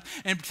get up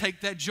and take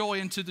that joy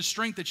into the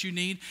strength that you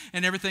need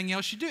and everything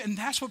else you do.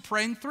 And that's what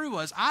praying through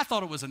was. I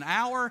thought it was an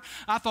hour.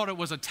 I thought it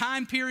was a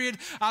time period.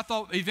 I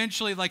thought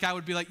eventually I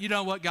would be like, you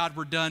know what, God,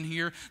 we're done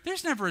here.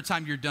 There's never a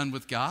time you're done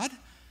with God.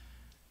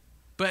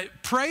 But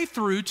pray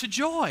through to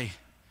joy.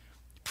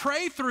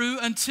 Pray through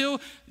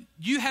until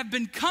you have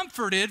been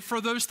comforted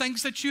for those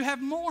things that you have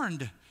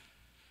mourned.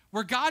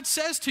 Where God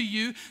says to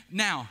you,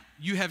 now,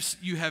 you have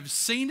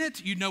seen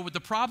it. You know what the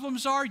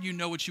problems are. You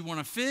know what you want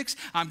to fix.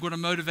 I'm going to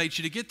motivate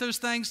you to get those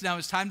things. Now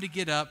it's time to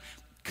get up.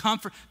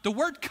 Comfort. The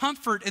word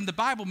comfort in the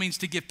Bible means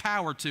to give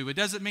power to. It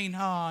doesn't mean,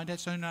 oh,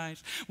 that's so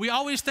nice. We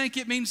always think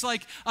it means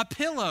like a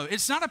pillow.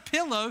 It's not a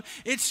pillow.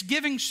 It's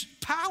giving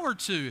power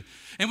to.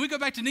 And we go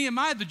back to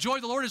Nehemiah, the joy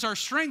of the Lord is our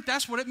strength.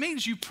 That's what it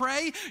means. You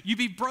pray, you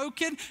be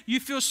broken, you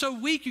feel so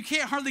weak, you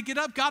can't hardly get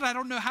up. God, I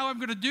don't know how I'm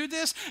going to do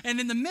this. And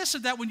in the midst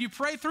of that, when you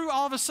pray through,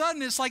 all of a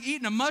sudden, it's like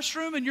eating a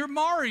mushroom and you're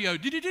Mario.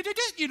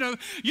 You know,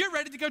 you're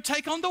ready to go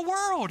take on the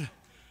world.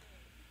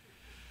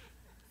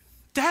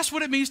 That's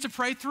what it means to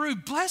pray through.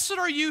 Blessed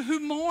are you who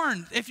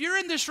mourn. If you're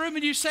in this room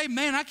and you say,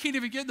 man, I can't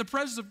even get in the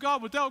presence of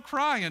God without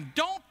crying,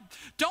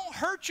 don't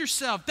hurt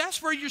yourself.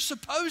 That's where you're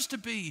supposed to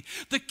be.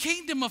 The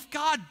kingdom of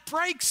God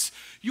breaks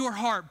your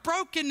heart.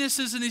 Brokenness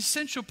is an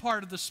essential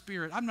part of the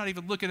Spirit. I'm not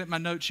even looking at my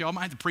notes, y'all. I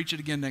might have to preach it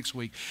again next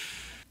week.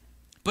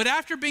 But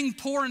after being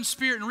poor in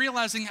spirit and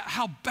realizing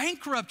how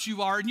bankrupt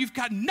you are and you've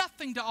got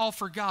nothing to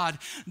offer God,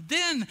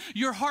 then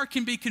your heart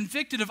can be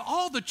convicted of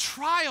all the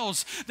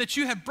trials that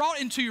you have brought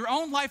into your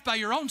own life by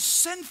your own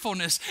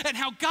sinfulness and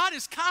how God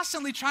is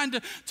constantly trying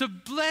to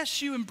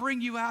bless you and bring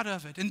you out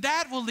of it. And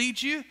that will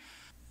lead you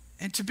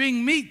into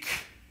being meek.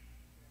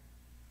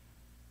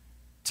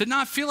 To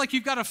not feel like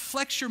you've got to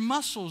flex your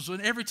muscles when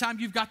every time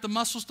you've got the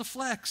muscles to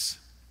flex.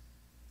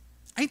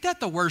 Ain't that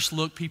the worst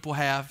look people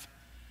have?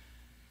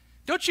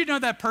 Don't you know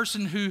that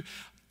person who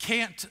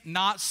can't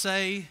not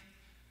say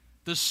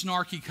the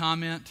snarky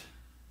comment?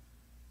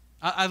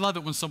 I love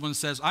it when someone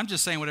says, I'm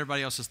just saying what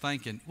everybody else is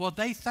thinking. Well,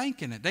 they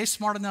thinking it. They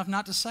smart enough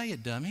not to say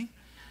it, dummy.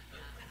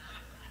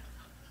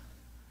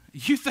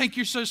 You think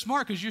you're so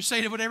smart because you're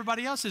saying what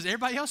everybody else is.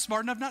 Everybody else is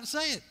smart enough not to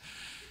say it.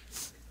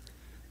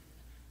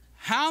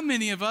 How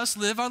many of us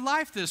live our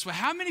life this way?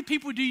 How many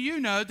people do you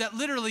know that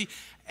literally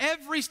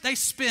they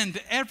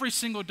spend every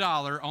single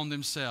dollar on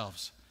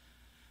themselves?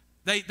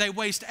 They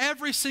waste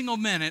every single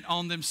minute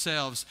on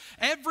themselves.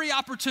 Every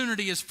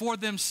opportunity is for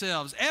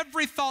themselves.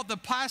 Every thought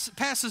that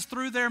passes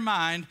through their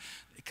mind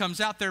comes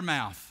out their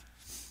mouth.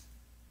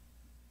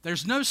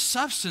 There's no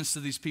substance to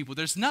these people.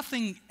 There's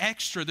nothing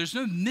extra. There's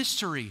no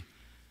mystery.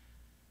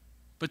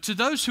 But to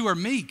those who are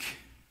meek,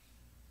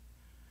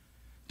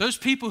 those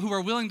people who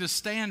are willing to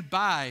stand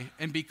by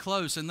and be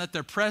close and let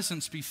their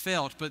presence be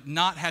felt but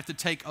not have to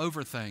take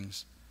over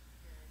things,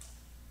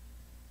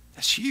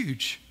 that's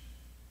huge.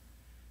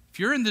 If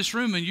you're in this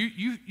room and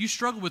you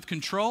struggle with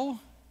control,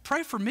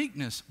 pray for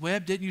meekness.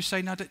 Webb, didn't you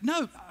say not to?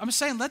 No, I'm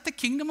saying let the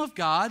kingdom of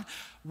God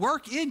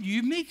work in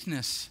you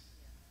meekness.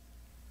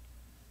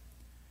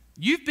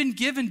 You've been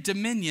given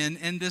dominion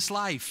in this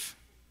life.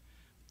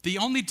 The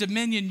only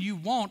dominion you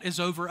want is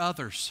over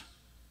others.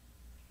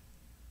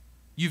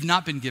 You've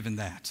not been given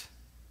that.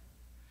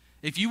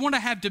 If you want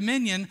to have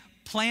dominion,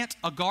 plant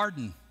a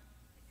garden.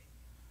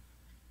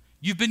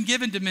 You've been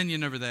given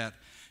dominion over that.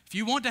 If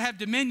you want to have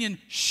dominion,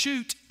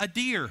 shoot a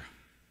deer.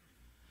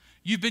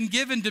 You've been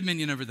given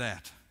dominion over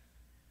that.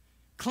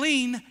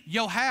 Clean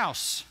your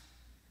house.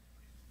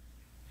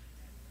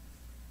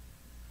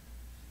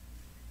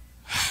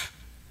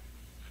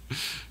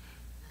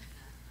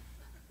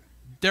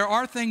 There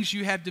are things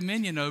you have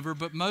dominion over,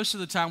 but most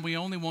of the time we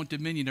only want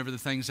dominion over the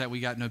things that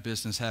we got no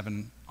business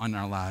having on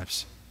our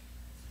lives.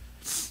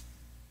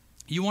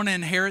 You want to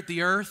inherit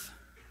the earth?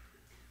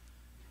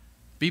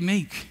 Be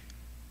meek.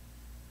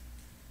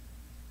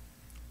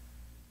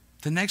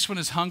 The next one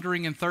is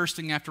hungering and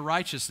thirsting after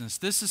righteousness.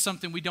 This is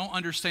something we don't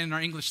understand in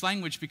our English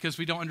language because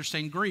we don't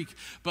understand Greek,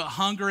 but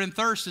hunger and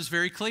thirst is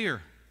very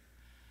clear.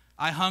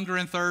 I hunger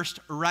and thirst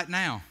right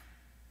now.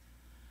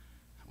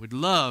 I would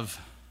love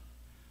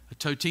a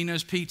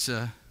Totino's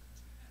pizza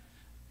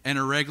and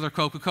a regular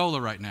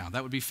Coca-Cola right now.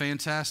 That would be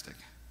fantastic.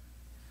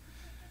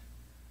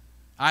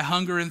 I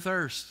hunger and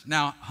thirst.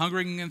 Now,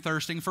 hungering and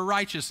thirsting for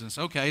righteousness.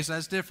 Okay, so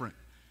that's different.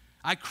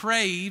 I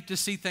crave to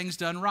see things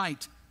done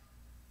right.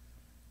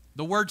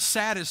 The word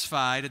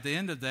satisfied at the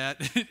end of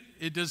that,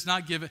 it does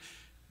not give it.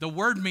 The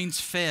word means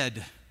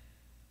fed.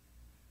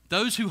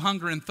 Those who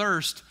hunger and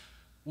thirst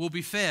will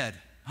be fed.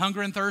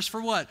 Hunger and thirst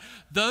for what?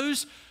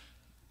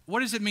 What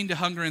does it mean to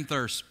hunger and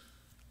thirst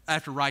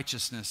after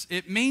righteousness?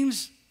 It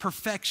means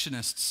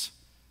perfectionists.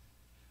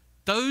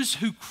 Those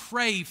who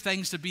crave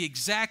things to be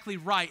exactly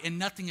right, and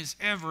nothing is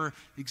ever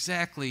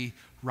exactly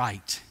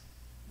right.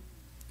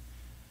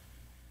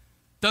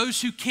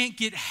 Those who can't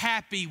get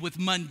happy with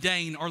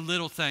mundane or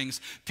little things.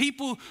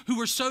 People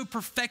who are so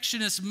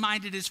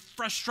perfectionist-minded is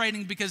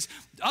frustrating because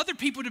other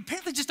people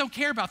apparently just don't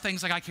care about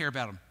things like I care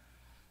about them.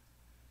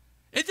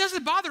 It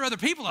doesn't bother other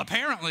people,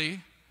 apparently,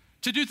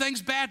 to do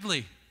things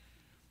badly.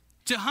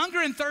 To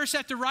hunger and thirst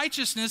after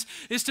righteousness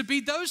is to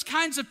be those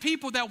kinds of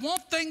people that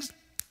want things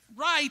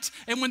right,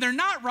 and when they're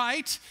not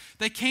right,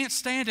 they can't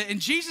stand it. And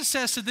Jesus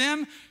says to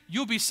them,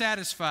 you'll be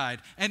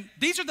satisfied. And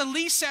these are the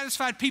least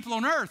satisfied people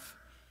on earth.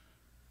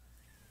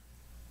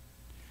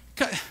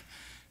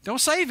 Don't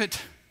save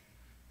it.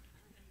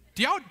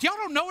 Do y'all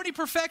don't know any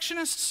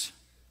perfectionists?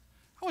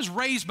 I was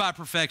raised by a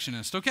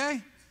perfectionist,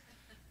 okay?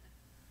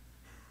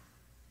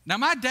 Now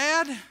my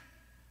dad,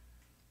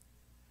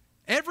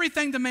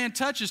 everything the man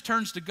touches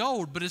turns to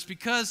gold, but it's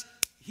because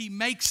he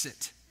makes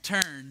it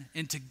turn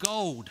into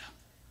gold.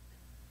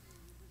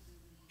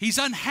 He's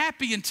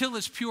unhappy until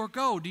it's pure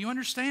gold. Do you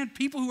understand?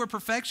 People who are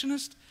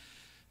perfectionists,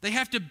 they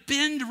have to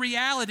bend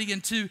reality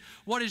into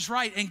what is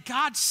right. And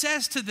God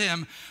says to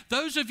them,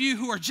 those of you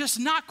who are just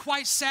not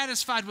quite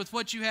satisfied with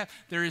what you have,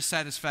 there is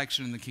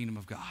satisfaction in the kingdom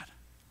of God.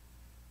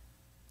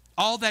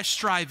 All that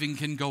striving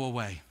can go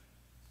away.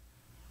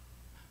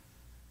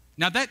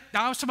 Now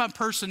I was talking about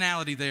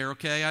personality there,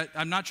 okay?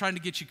 I'm not trying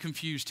to get you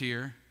confused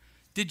here.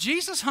 Did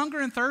Jesus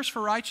hunger and thirst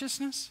for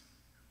righteousness?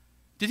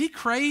 Did he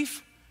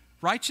crave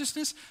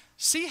righteousness?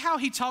 See how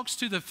he talks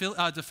to the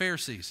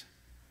Pharisees.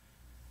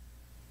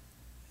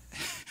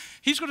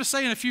 He's going to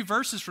say in a few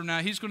verses from now,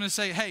 he's going to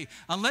say, hey,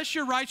 unless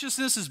your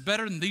righteousness is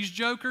better than these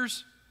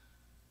jokers,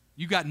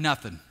 you got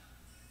nothing.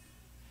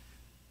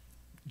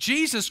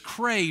 Jesus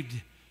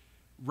craved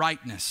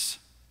rightness,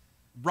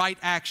 right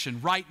action,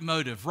 right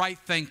motive, right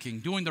thinking,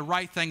 doing the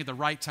right thing at the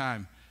right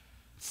time.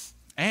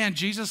 And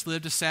Jesus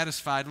lived a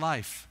satisfied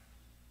life.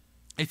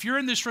 If you're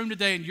in this room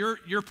today and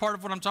you're part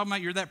of what I'm talking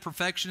about, you're that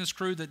perfectionist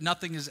crew that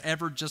nothing is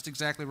ever just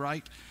exactly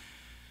right,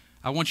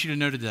 I want you to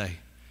know today,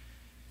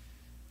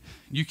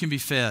 you can be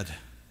fed.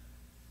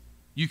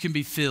 You can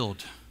be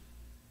filled.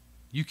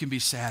 You can be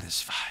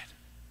satisfied.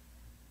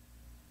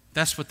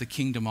 That's what the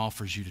kingdom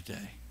offers you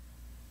today.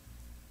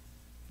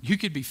 You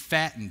could be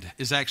fattened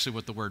is actually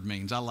what the word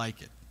means. I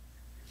like it.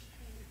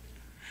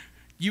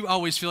 you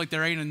always feel like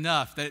there ain't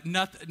enough, that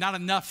not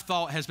enough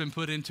thought has been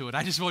put into it.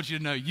 I just want you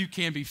to know you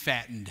can be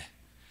fattened.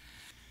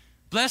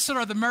 Blessed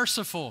are the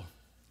merciful,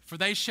 for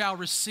they shall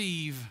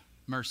receive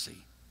mercy.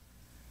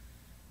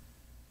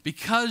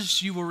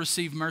 Because you will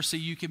receive mercy,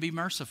 you can be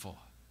merciful.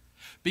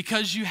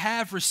 Because you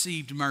have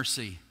received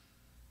mercy,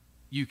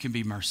 you can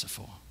be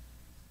merciful.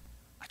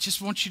 I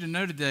just want you to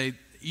know today,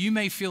 you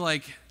may feel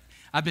like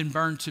I've been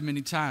burned too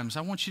many times.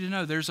 I want you to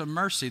know there's a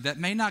mercy that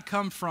may not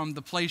come from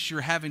the place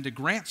you're having to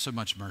grant so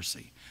much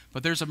mercy,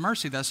 but there's a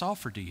mercy that's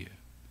offered to you.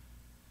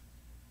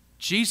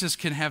 Jesus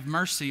can have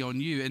mercy on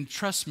you, and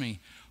trust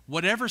me,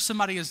 whatever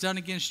somebody has done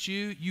against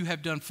you, you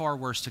have done far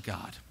worse to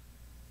God.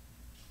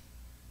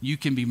 You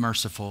can be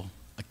merciful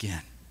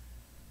again.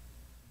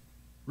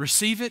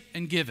 Receive it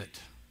and give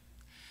it.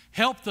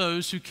 Help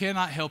those who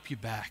cannot help you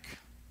back.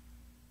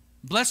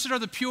 Blessed are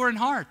the pure in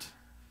heart.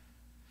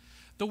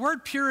 The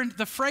word pure,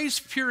 the phrase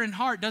pure in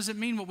heart doesn't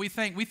mean what we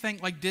think. We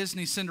think like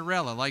Disney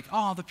Cinderella, like,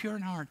 oh, the pure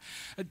in heart.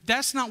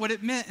 That's not what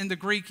it meant in the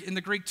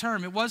Greek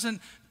term. It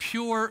wasn't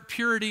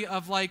purity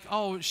of like,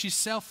 oh, she's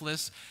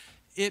selfless.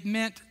 It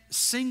meant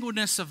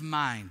singleness of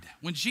mind.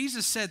 When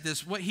Jesus said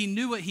this, he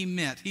knew what he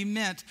meant. He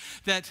meant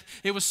that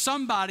it was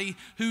somebody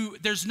who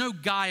there's no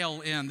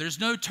guile in. There's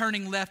no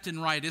turning left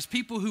and right. It's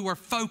people who are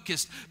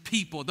focused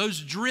people,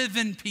 those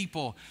driven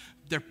people.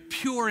 They're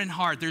pure in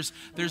heart.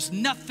 There's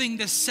nothing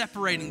that's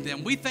separating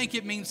them. We think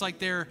it means like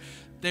they're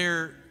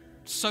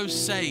so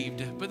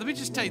saved. But let me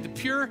just tell you,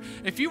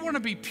 if you want to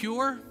be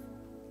pure,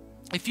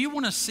 if you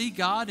want to see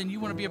God and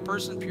you want to be a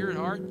person pure in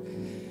heart,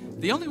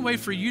 the only way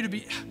for you to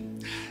be,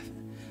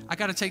 I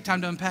got to take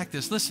time to unpack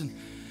this. Listen,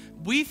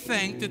 we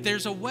think that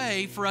there's a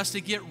way for us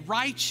to get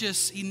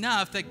righteous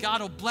enough that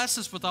God will bless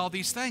us with all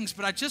these things.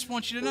 But I just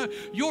want you to know,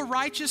 your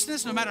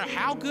righteousness, no matter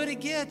how good it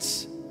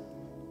gets,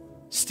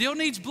 still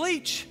needs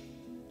bleach.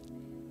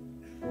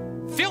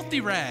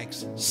 Filthy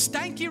rags,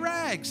 stanky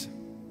rags.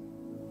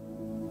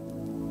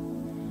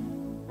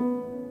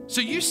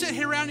 So you sit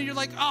here around and you're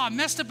like, oh, I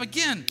messed up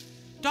again.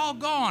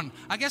 Doggone.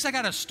 I guess I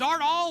got to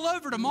start all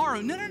over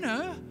tomorrow.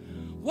 No.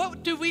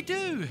 What do we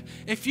do?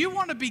 If you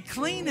want to be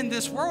clean in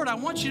this world, I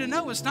want you to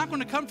know it's not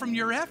going to come from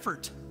your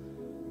effort.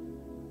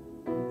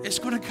 It's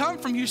going to come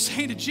from you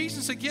saying to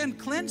Jesus again,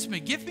 cleanse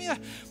me.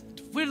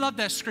 We love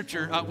that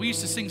scripture. We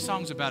used to sing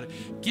songs about it.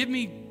 Give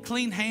me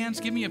clean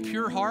hands. Give me a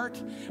pure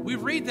heart. We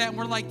read that and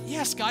we're like,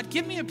 yes, God,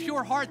 give me a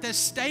pure heart that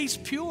stays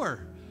pure.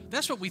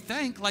 That's what we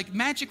think, like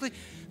magically.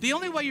 The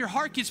only way your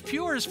heart gets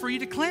pure is for you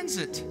to cleanse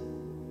it.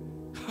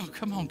 Oh,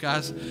 come on,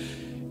 guys.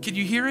 Can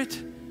you hear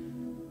it?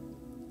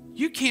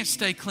 You can't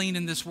stay clean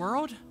in this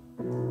world.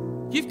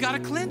 You've got to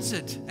cleanse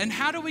it. And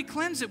how do we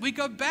cleanse it? We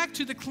go back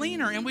to the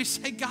cleaner and we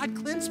say, God,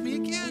 cleanse me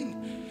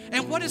again.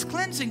 And what is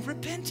cleansing?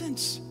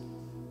 Repentance.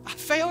 I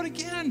failed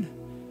again.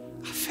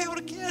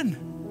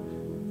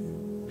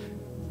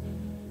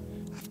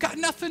 I've got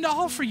nothing to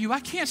offer you.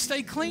 I can't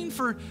stay clean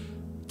for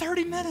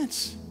 30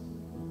 minutes.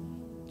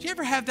 Do you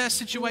ever have that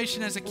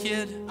situation as a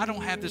kid? I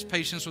don't have this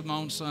patience with my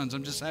own sons.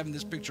 I'm just having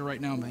this picture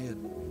right now in my head.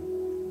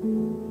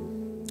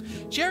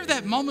 Do you ever have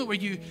that moment where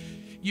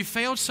you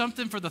failed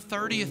something for the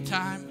 30th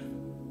time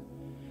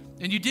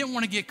and you didn't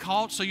want to get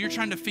caught, so you're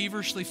trying to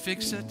feverishly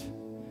fix it?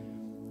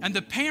 And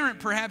the parent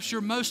perhaps you're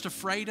most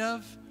afraid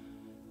of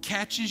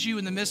catches you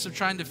in the midst of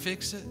trying to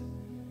fix it,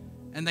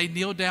 and they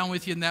kneel down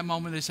with you in that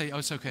moment. They say, oh,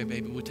 it's okay,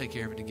 baby. We'll take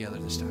care of it together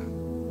this time.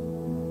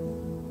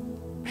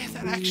 Man,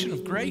 that action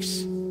of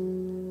grace.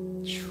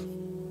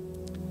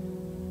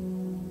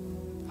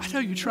 I know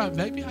you tried,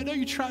 baby. I know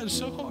you tried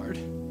so hard.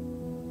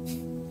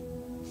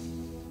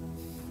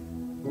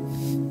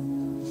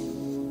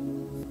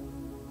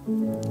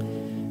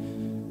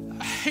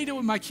 I hate it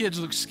when my kids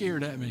look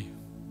scared at me.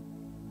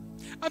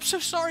 I'm so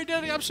sorry,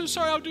 Daddy. I'm so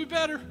sorry. I'll do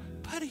better.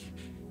 Buddy,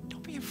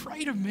 don't be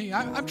afraid of me.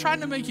 I'm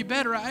trying to make you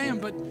better. I am,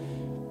 but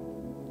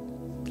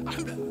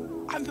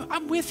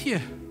I'm with you.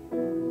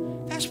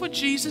 That's what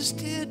Jesus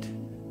did.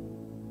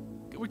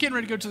 We're getting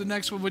ready to go to the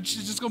next one, which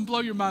is just going to blow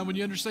your mind when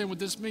you understand what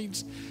this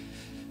means.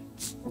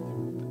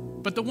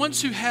 But the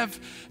ones who have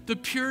the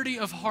purity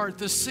of heart,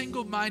 the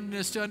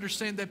single-mindedness to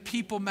understand that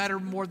people matter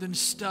more than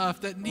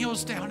stuff, that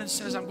kneels down and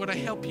says, I'm going to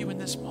help you in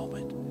this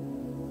moment.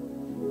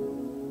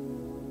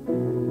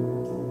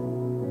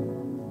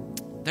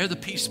 They're the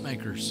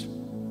peacemakers.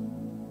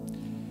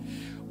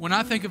 When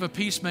I think of a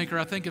peacemaker,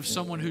 I think of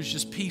someone who's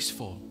just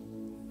peaceful.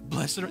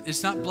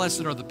 It's not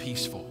blessed are the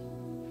peaceful.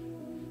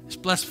 It's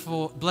blessed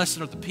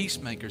are the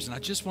peacemakers. And I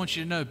just want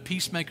you to know,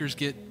 peacemakers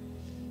get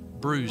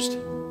bruised.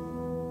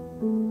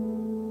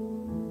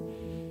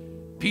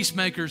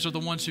 Peacemakers are the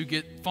ones who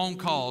get phone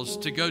calls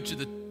to go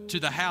to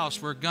the house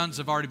where guns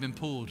have already been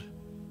pulled.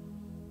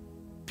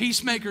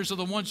 Peacemakers are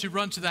the ones who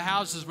run to the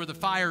houses where the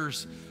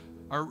fires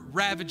are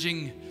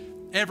ravaging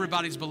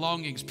everybody's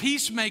belongings.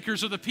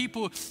 Peacemakers are the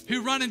people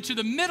who run into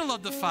the middle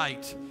of the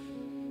fight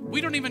We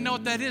don't even know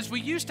what that is.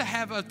 We used to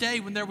have a day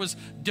when there was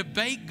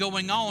debate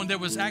going on. There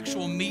was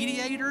actual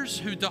mediators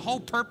who the whole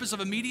purpose of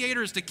a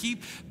mediator is to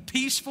keep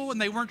peaceful, and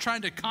they weren't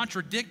trying to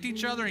contradict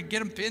each other and get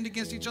them pinned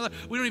against each other.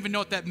 We don't even know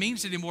what that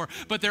means anymore.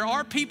 But there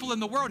are people in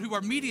the world who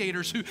are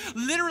mediators who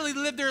literally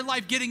live their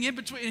life getting in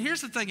between. And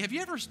here's the thing. Have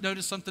you ever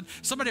noticed something?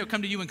 Somebody will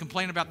come to you and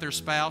complain about their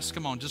spouse.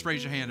 Come on, just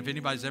raise your hand if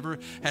anybody's ever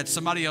had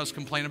somebody else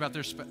complain about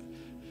their spouse.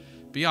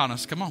 Be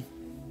honest. Come on.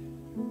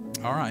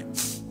 All right.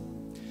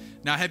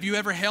 Now, have you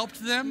ever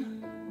helped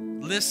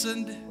them,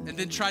 listened, and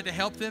then tried to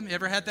help them?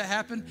 Ever had that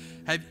happen?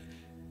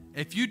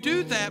 If you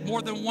do that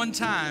more than one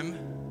time,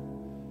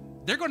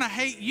 they're going to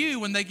hate you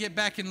when they get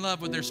back in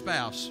love with their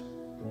spouse.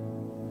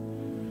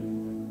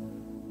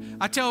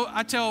 I tell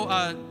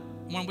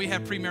when we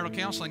have premarital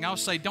counseling, I'll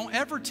say, don't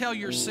ever tell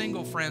your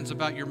single friends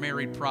about your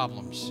married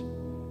problems,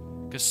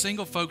 because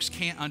single folks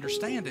can't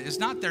understand it. It's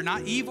not, they're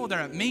not evil, they're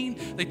not mean,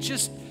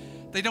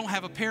 they don't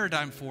have a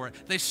paradigm for it.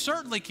 They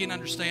certainly can't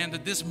understand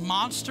that this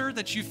monster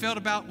that you felt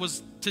about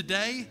was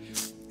today,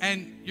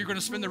 and you're going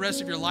to spend the rest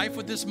of your life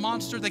with this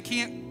monster.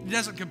 It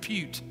doesn't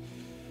compute.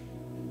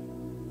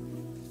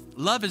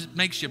 Love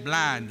makes you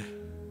blind.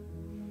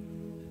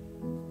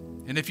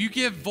 And if you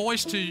give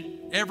voice to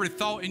every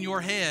thought in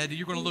your head,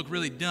 you're going to look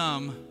really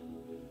dumb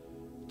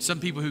to some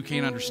people who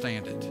can't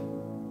understand it.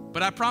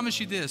 But I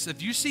promise you this,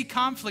 if you see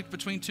conflict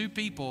between two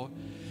people,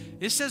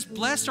 it says,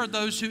 blessed are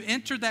those who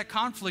enter that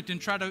conflict and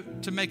try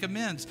to make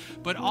amends.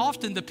 But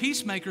often the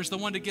peacemaker is the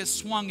one that gets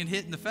swung and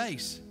hit in the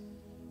face.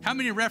 How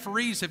many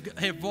referees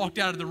have walked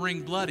out of the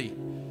ring bloody?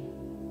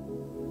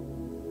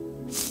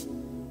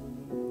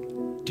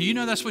 Do you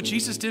know that's what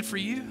Jesus did for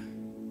you?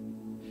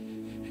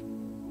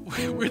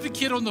 We're the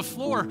kid on the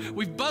floor.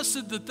 We've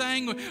busted the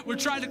thing. We're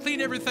trying to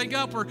clean everything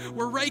up.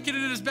 We're raking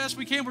it as best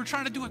we can. We're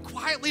trying to do it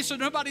quietly so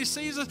nobody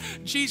sees us.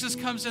 Jesus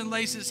comes in,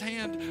 lays his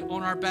hand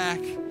on our back,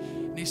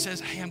 and he says,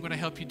 hey, I'm going to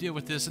help you deal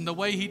with this. And the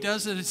way he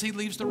does it is he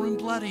leaves the room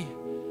bloody.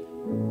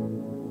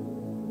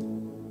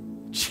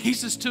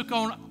 Jesus took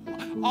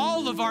on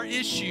all of our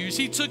issues.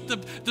 He took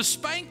the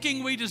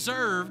spanking we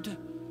deserved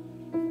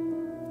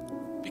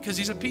because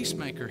he's a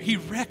peacemaker. He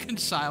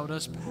reconciled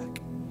us back.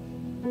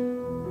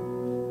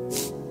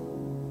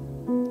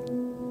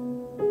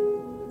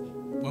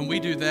 When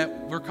we do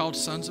that, we're called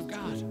sons of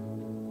God.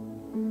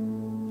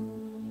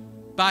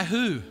 By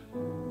who?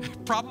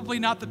 Probably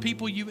not the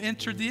people you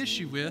entered the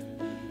issue with,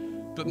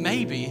 but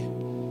maybe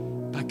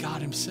by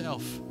God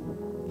himself.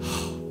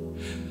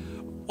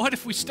 What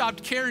if we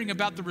stopped caring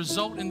about the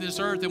result in this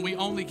earth and we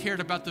only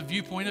cared about the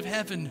viewpoint of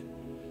heaven?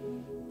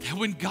 That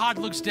when God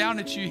looks down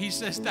at you, he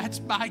says, that's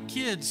my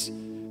kids.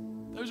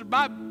 Those are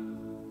my...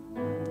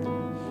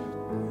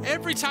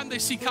 Every time they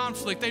see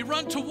conflict, they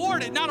run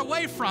toward it, not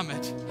away from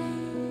it.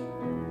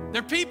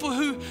 They're people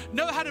who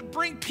know how to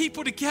bring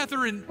people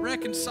together and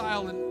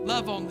reconcile and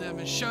love on them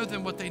and show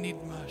them what they need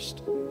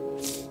most.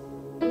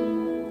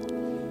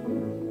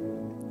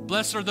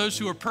 Blessed are those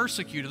who are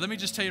persecuted. Let me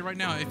just tell you right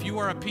now, if you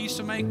are a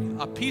pizza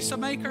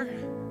maker,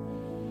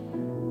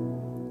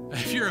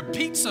 if you're a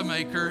pizza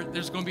maker,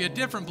 there's going to be a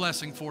different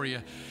blessing for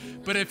you.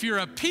 But if you're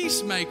a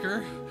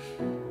peacemaker,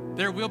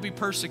 there will be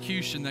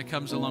persecution that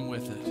comes along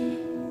with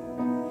it.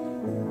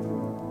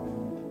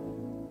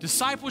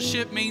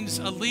 Discipleship means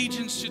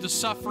allegiance to the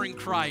suffering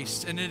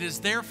Christ, and it is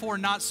therefore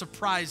not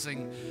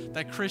surprising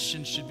that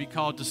Christians should be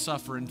called to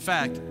suffer. In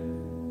fact,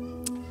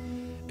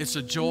 it's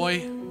a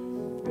joy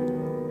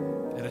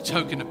and a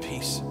token of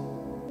peace.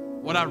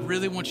 What I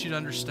really want you to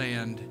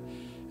understand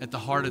at the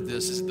heart of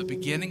this is at the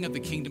beginning of the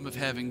kingdom of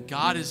heaven,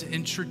 God is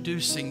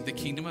introducing the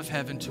kingdom of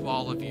heaven to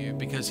all of you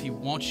because he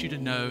wants you to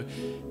know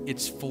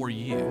it's for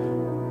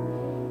you.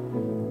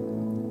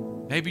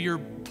 Maybe you're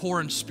poor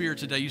in spirit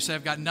today. You say,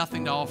 I've got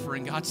nothing to offer.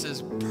 And God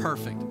says,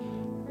 perfect.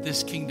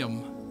 This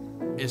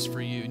kingdom is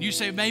for you. And you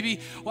say, maybe,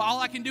 well,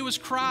 all I can do is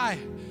cry.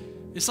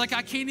 It's like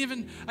I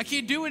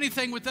can't do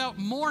anything without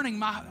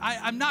mourning.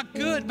 I'm not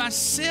good. My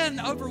sin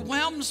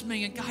overwhelms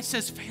me. And God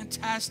says,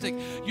 fantastic.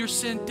 Your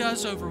sin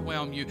does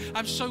overwhelm you.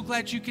 I'm so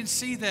glad you can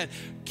see that.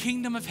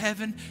 Kingdom of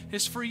heaven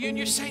is for you. And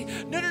you say,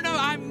 no,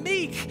 I'm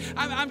meek.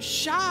 I'm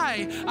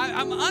shy.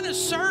 I'm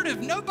unassertive.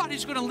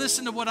 Nobody's going to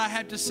listen to what I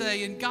have to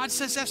say. And God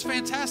says, that's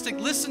fantastic.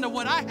 Listen to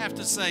what I have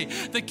to say.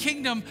 The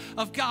kingdom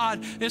of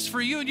God is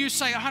for you. And you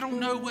say, I don't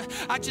know.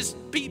 I just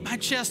beat my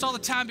chest all the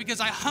time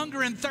because I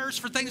hunger and thirst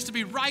for things to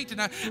be right.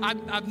 And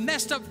I've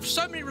messed up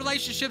so many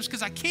relationships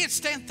because I can't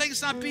stand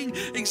things not being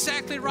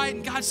exactly right.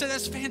 And God said,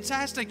 that's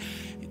fantastic.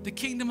 The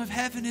kingdom of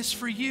heaven is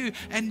for you,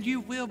 and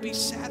you will be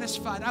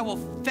satisfied. I will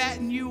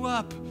fatten you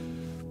up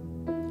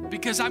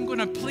because I'm going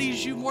to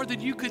please you more than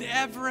you could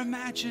ever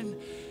imagine.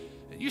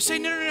 You say,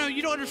 no,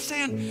 you don't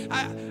understand.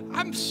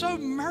 I'm so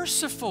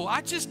merciful.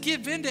 I just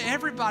give in to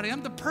everybody.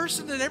 I'm the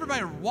person that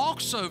everybody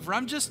walks over.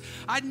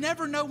 I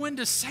never know when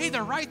to say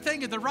the right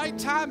thing at the right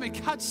time.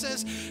 And God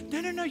says,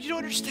 no, you don't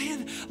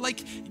understand. Like,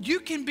 you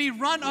can be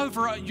run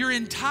over your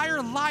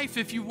entire life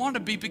if you want to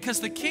be, because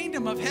the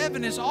kingdom of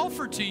heaven is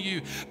offered to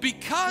you.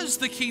 Because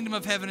the kingdom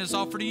of heaven is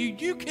offered to you,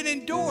 you can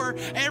endure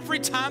every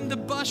time the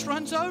bus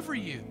runs over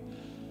you.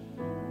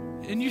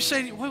 And you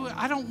say, wait,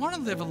 I don't want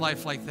to live a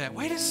life like that.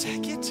 Wait a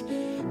second.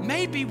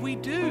 Maybe we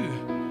do.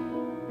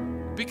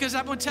 Because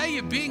I'm going to tell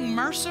you, being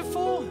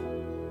merciful,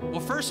 well,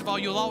 first of all,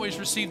 you'll always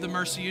receive the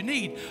mercy you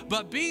need.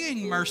 But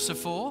being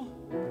merciful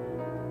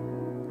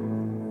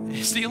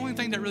is the only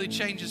thing that really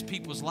changes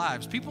people's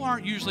lives. People are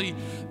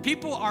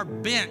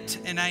bent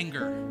in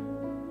anger,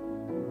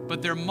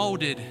 but they're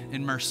molded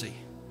in mercy.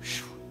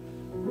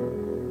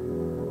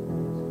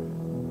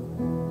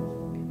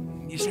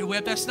 You say,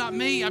 well, that's not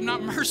me. I'm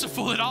not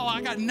merciful at all.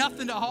 I got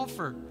nothing to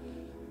offer.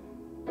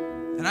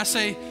 And I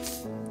say,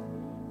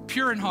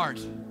 pure in heart.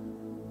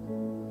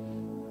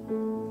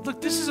 Look,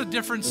 this is a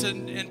difference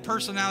in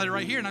personality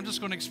right here, and I'm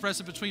just going to express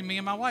it between me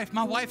and my wife.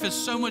 My wife is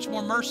so much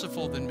more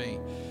merciful than me.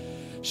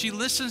 She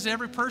listens to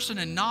every person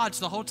and nods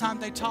the whole time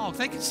they talk.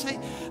 They can say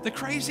the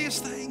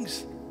craziest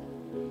things.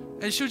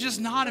 And she'll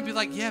just nod and be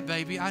like, yeah,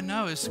 baby, I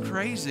know, it's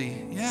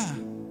crazy. Yeah.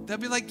 They'll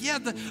be like, yeah,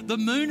 the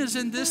moon is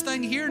in this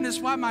thing here, and it's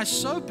why my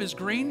soap is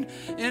green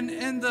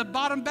in the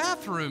bottom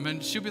bathroom.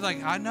 And she'll be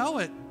like, I know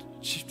it.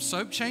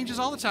 Soap changes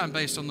all the time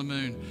based on the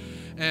moon.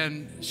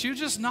 And she'll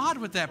just nod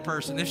with that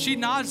person. If she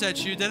nods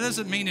at you, that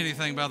doesn't mean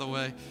anything, by the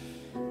way.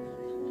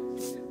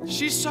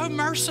 She's so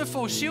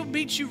merciful. She'll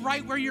meet you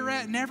right where you're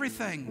at and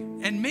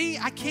everything. And me,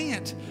 I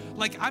can't.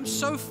 Like, I'm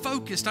so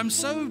focused. I'm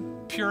so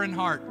pure in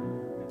heart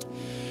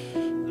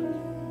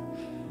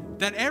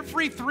that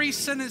every 3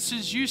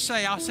 sentences you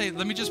say, I'll say,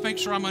 let me just make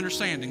sure I'm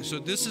understanding. So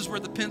this is where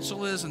the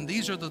pencil is, and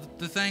these are the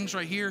things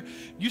right here.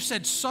 You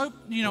said soap.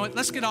 You know what?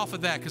 Let's get off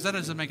of that because that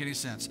doesn't make any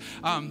sense.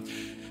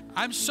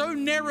 I'm so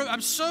narrow.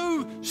 I'm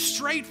so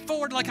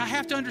straightforward. Like I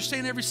have to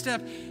understand every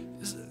step.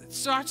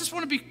 So I just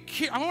want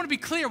to be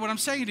clear what I'm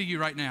saying to you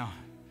right now.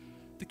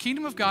 The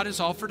kingdom of God is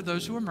offered to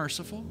those who are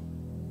merciful.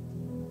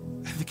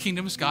 And the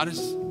kingdom of God is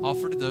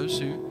offered to those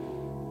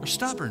who are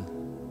stubborn.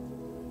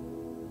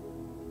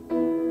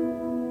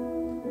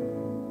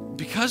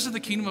 Because of the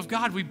kingdom of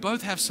God, we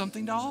both have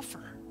something to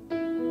offer.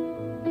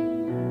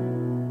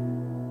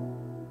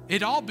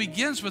 It all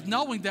begins with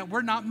knowing that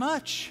we're not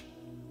much.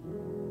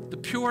 The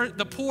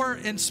poor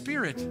in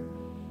spirit.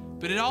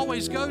 But it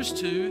always goes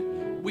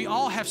to, we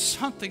all have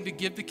something to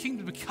give the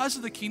kingdom. Because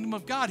of the kingdom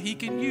of God, He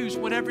can use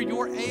whatever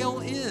your ail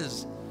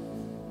is.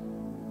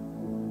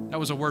 That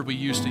was a word we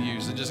used to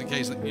use, and just in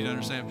case you don't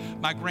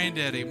understand. My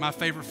granddaddy, my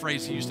favorite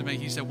phrase he used to make,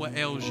 he said, what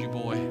ails you,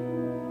 boy?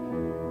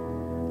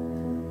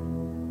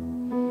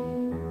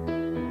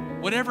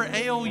 Whatever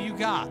ail you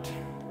got,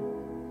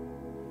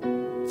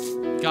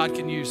 God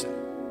can use it.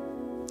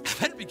 I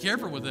better be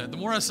careful with that. The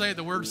more I say it,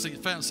 the worse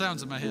it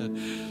sounds in my head.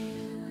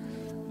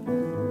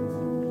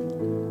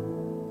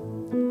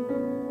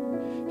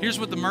 Here's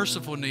what the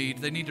merciful need.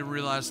 They need to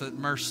realize that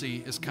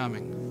mercy is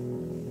coming.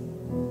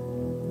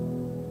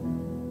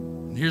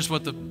 And here's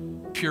what the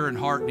pure in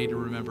heart need to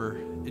remember.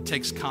 It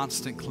takes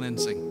constant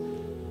cleansing.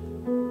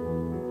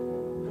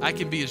 I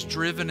can be as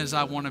driven as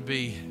I want to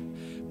be,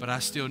 but I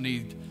still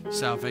need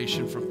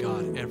salvation from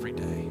God every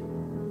day.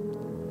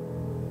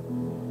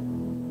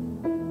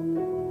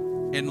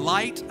 In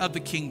light of the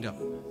kingdom,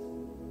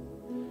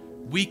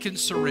 we can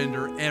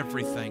surrender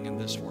everything in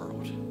this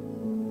world.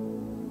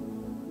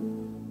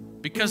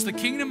 Because the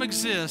kingdom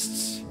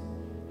exists,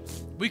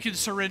 we can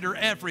surrender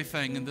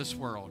everything in this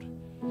world.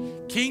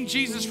 King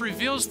Jesus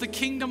reveals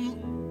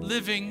kingdom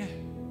living.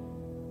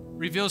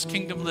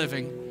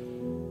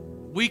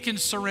 We can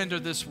surrender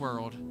this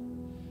world.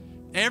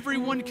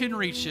 Everyone can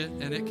reach it,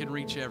 and it can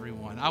reach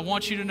everyone. I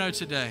want you to know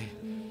today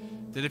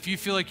that if you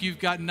feel like you've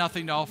got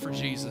nothing to offer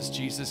Jesus,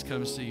 Jesus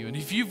comes to you. And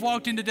if you've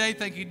walked in today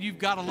thinking you've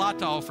got a lot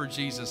to offer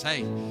Jesus,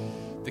 hey,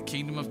 the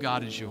kingdom of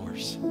God is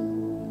yours.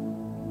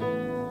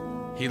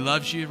 He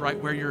loves you right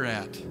where you're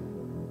at.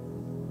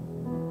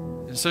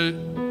 And so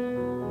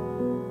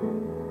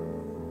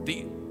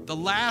the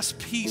last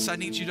piece I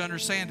need you to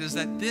understand is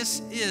that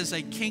this is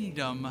a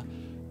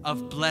kingdom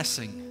of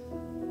blessing.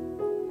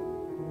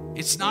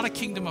 It's not a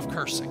kingdom of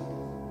cursing.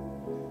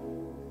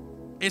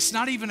 It's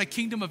not even a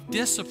kingdom of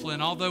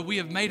discipline, although we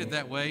have made it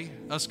that way.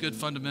 Us good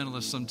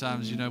fundamentalists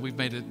sometimes, we've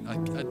made it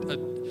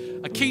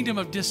a kingdom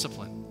of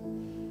discipline.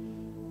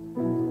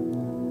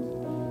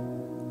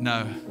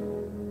 No,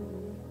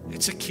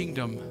 it's a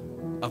kingdom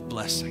of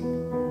blessing.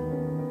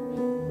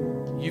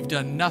 You've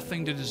done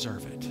nothing to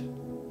deserve it,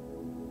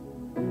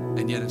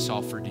 and yet it's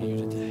offered to you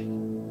today.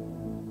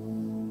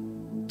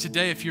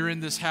 Today, if you're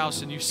in this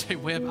house and you say,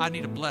 Webb, I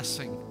need a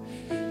blessing.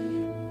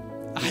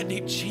 I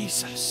need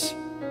Jesus.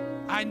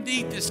 I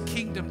need this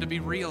kingdom to be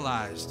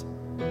realized.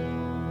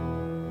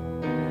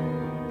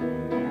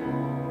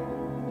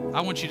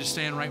 I want you to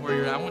stand right where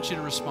you're at. I want you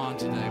to respond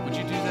today. Would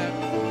you do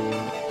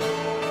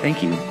that?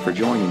 Thank you for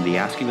joining the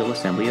Askewville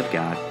Assembly of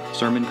God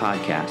Sermon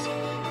Podcast.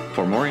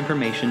 For more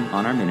information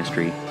on our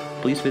ministry,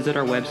 please visit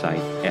our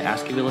website at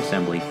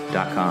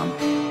askewvilleassembly.com.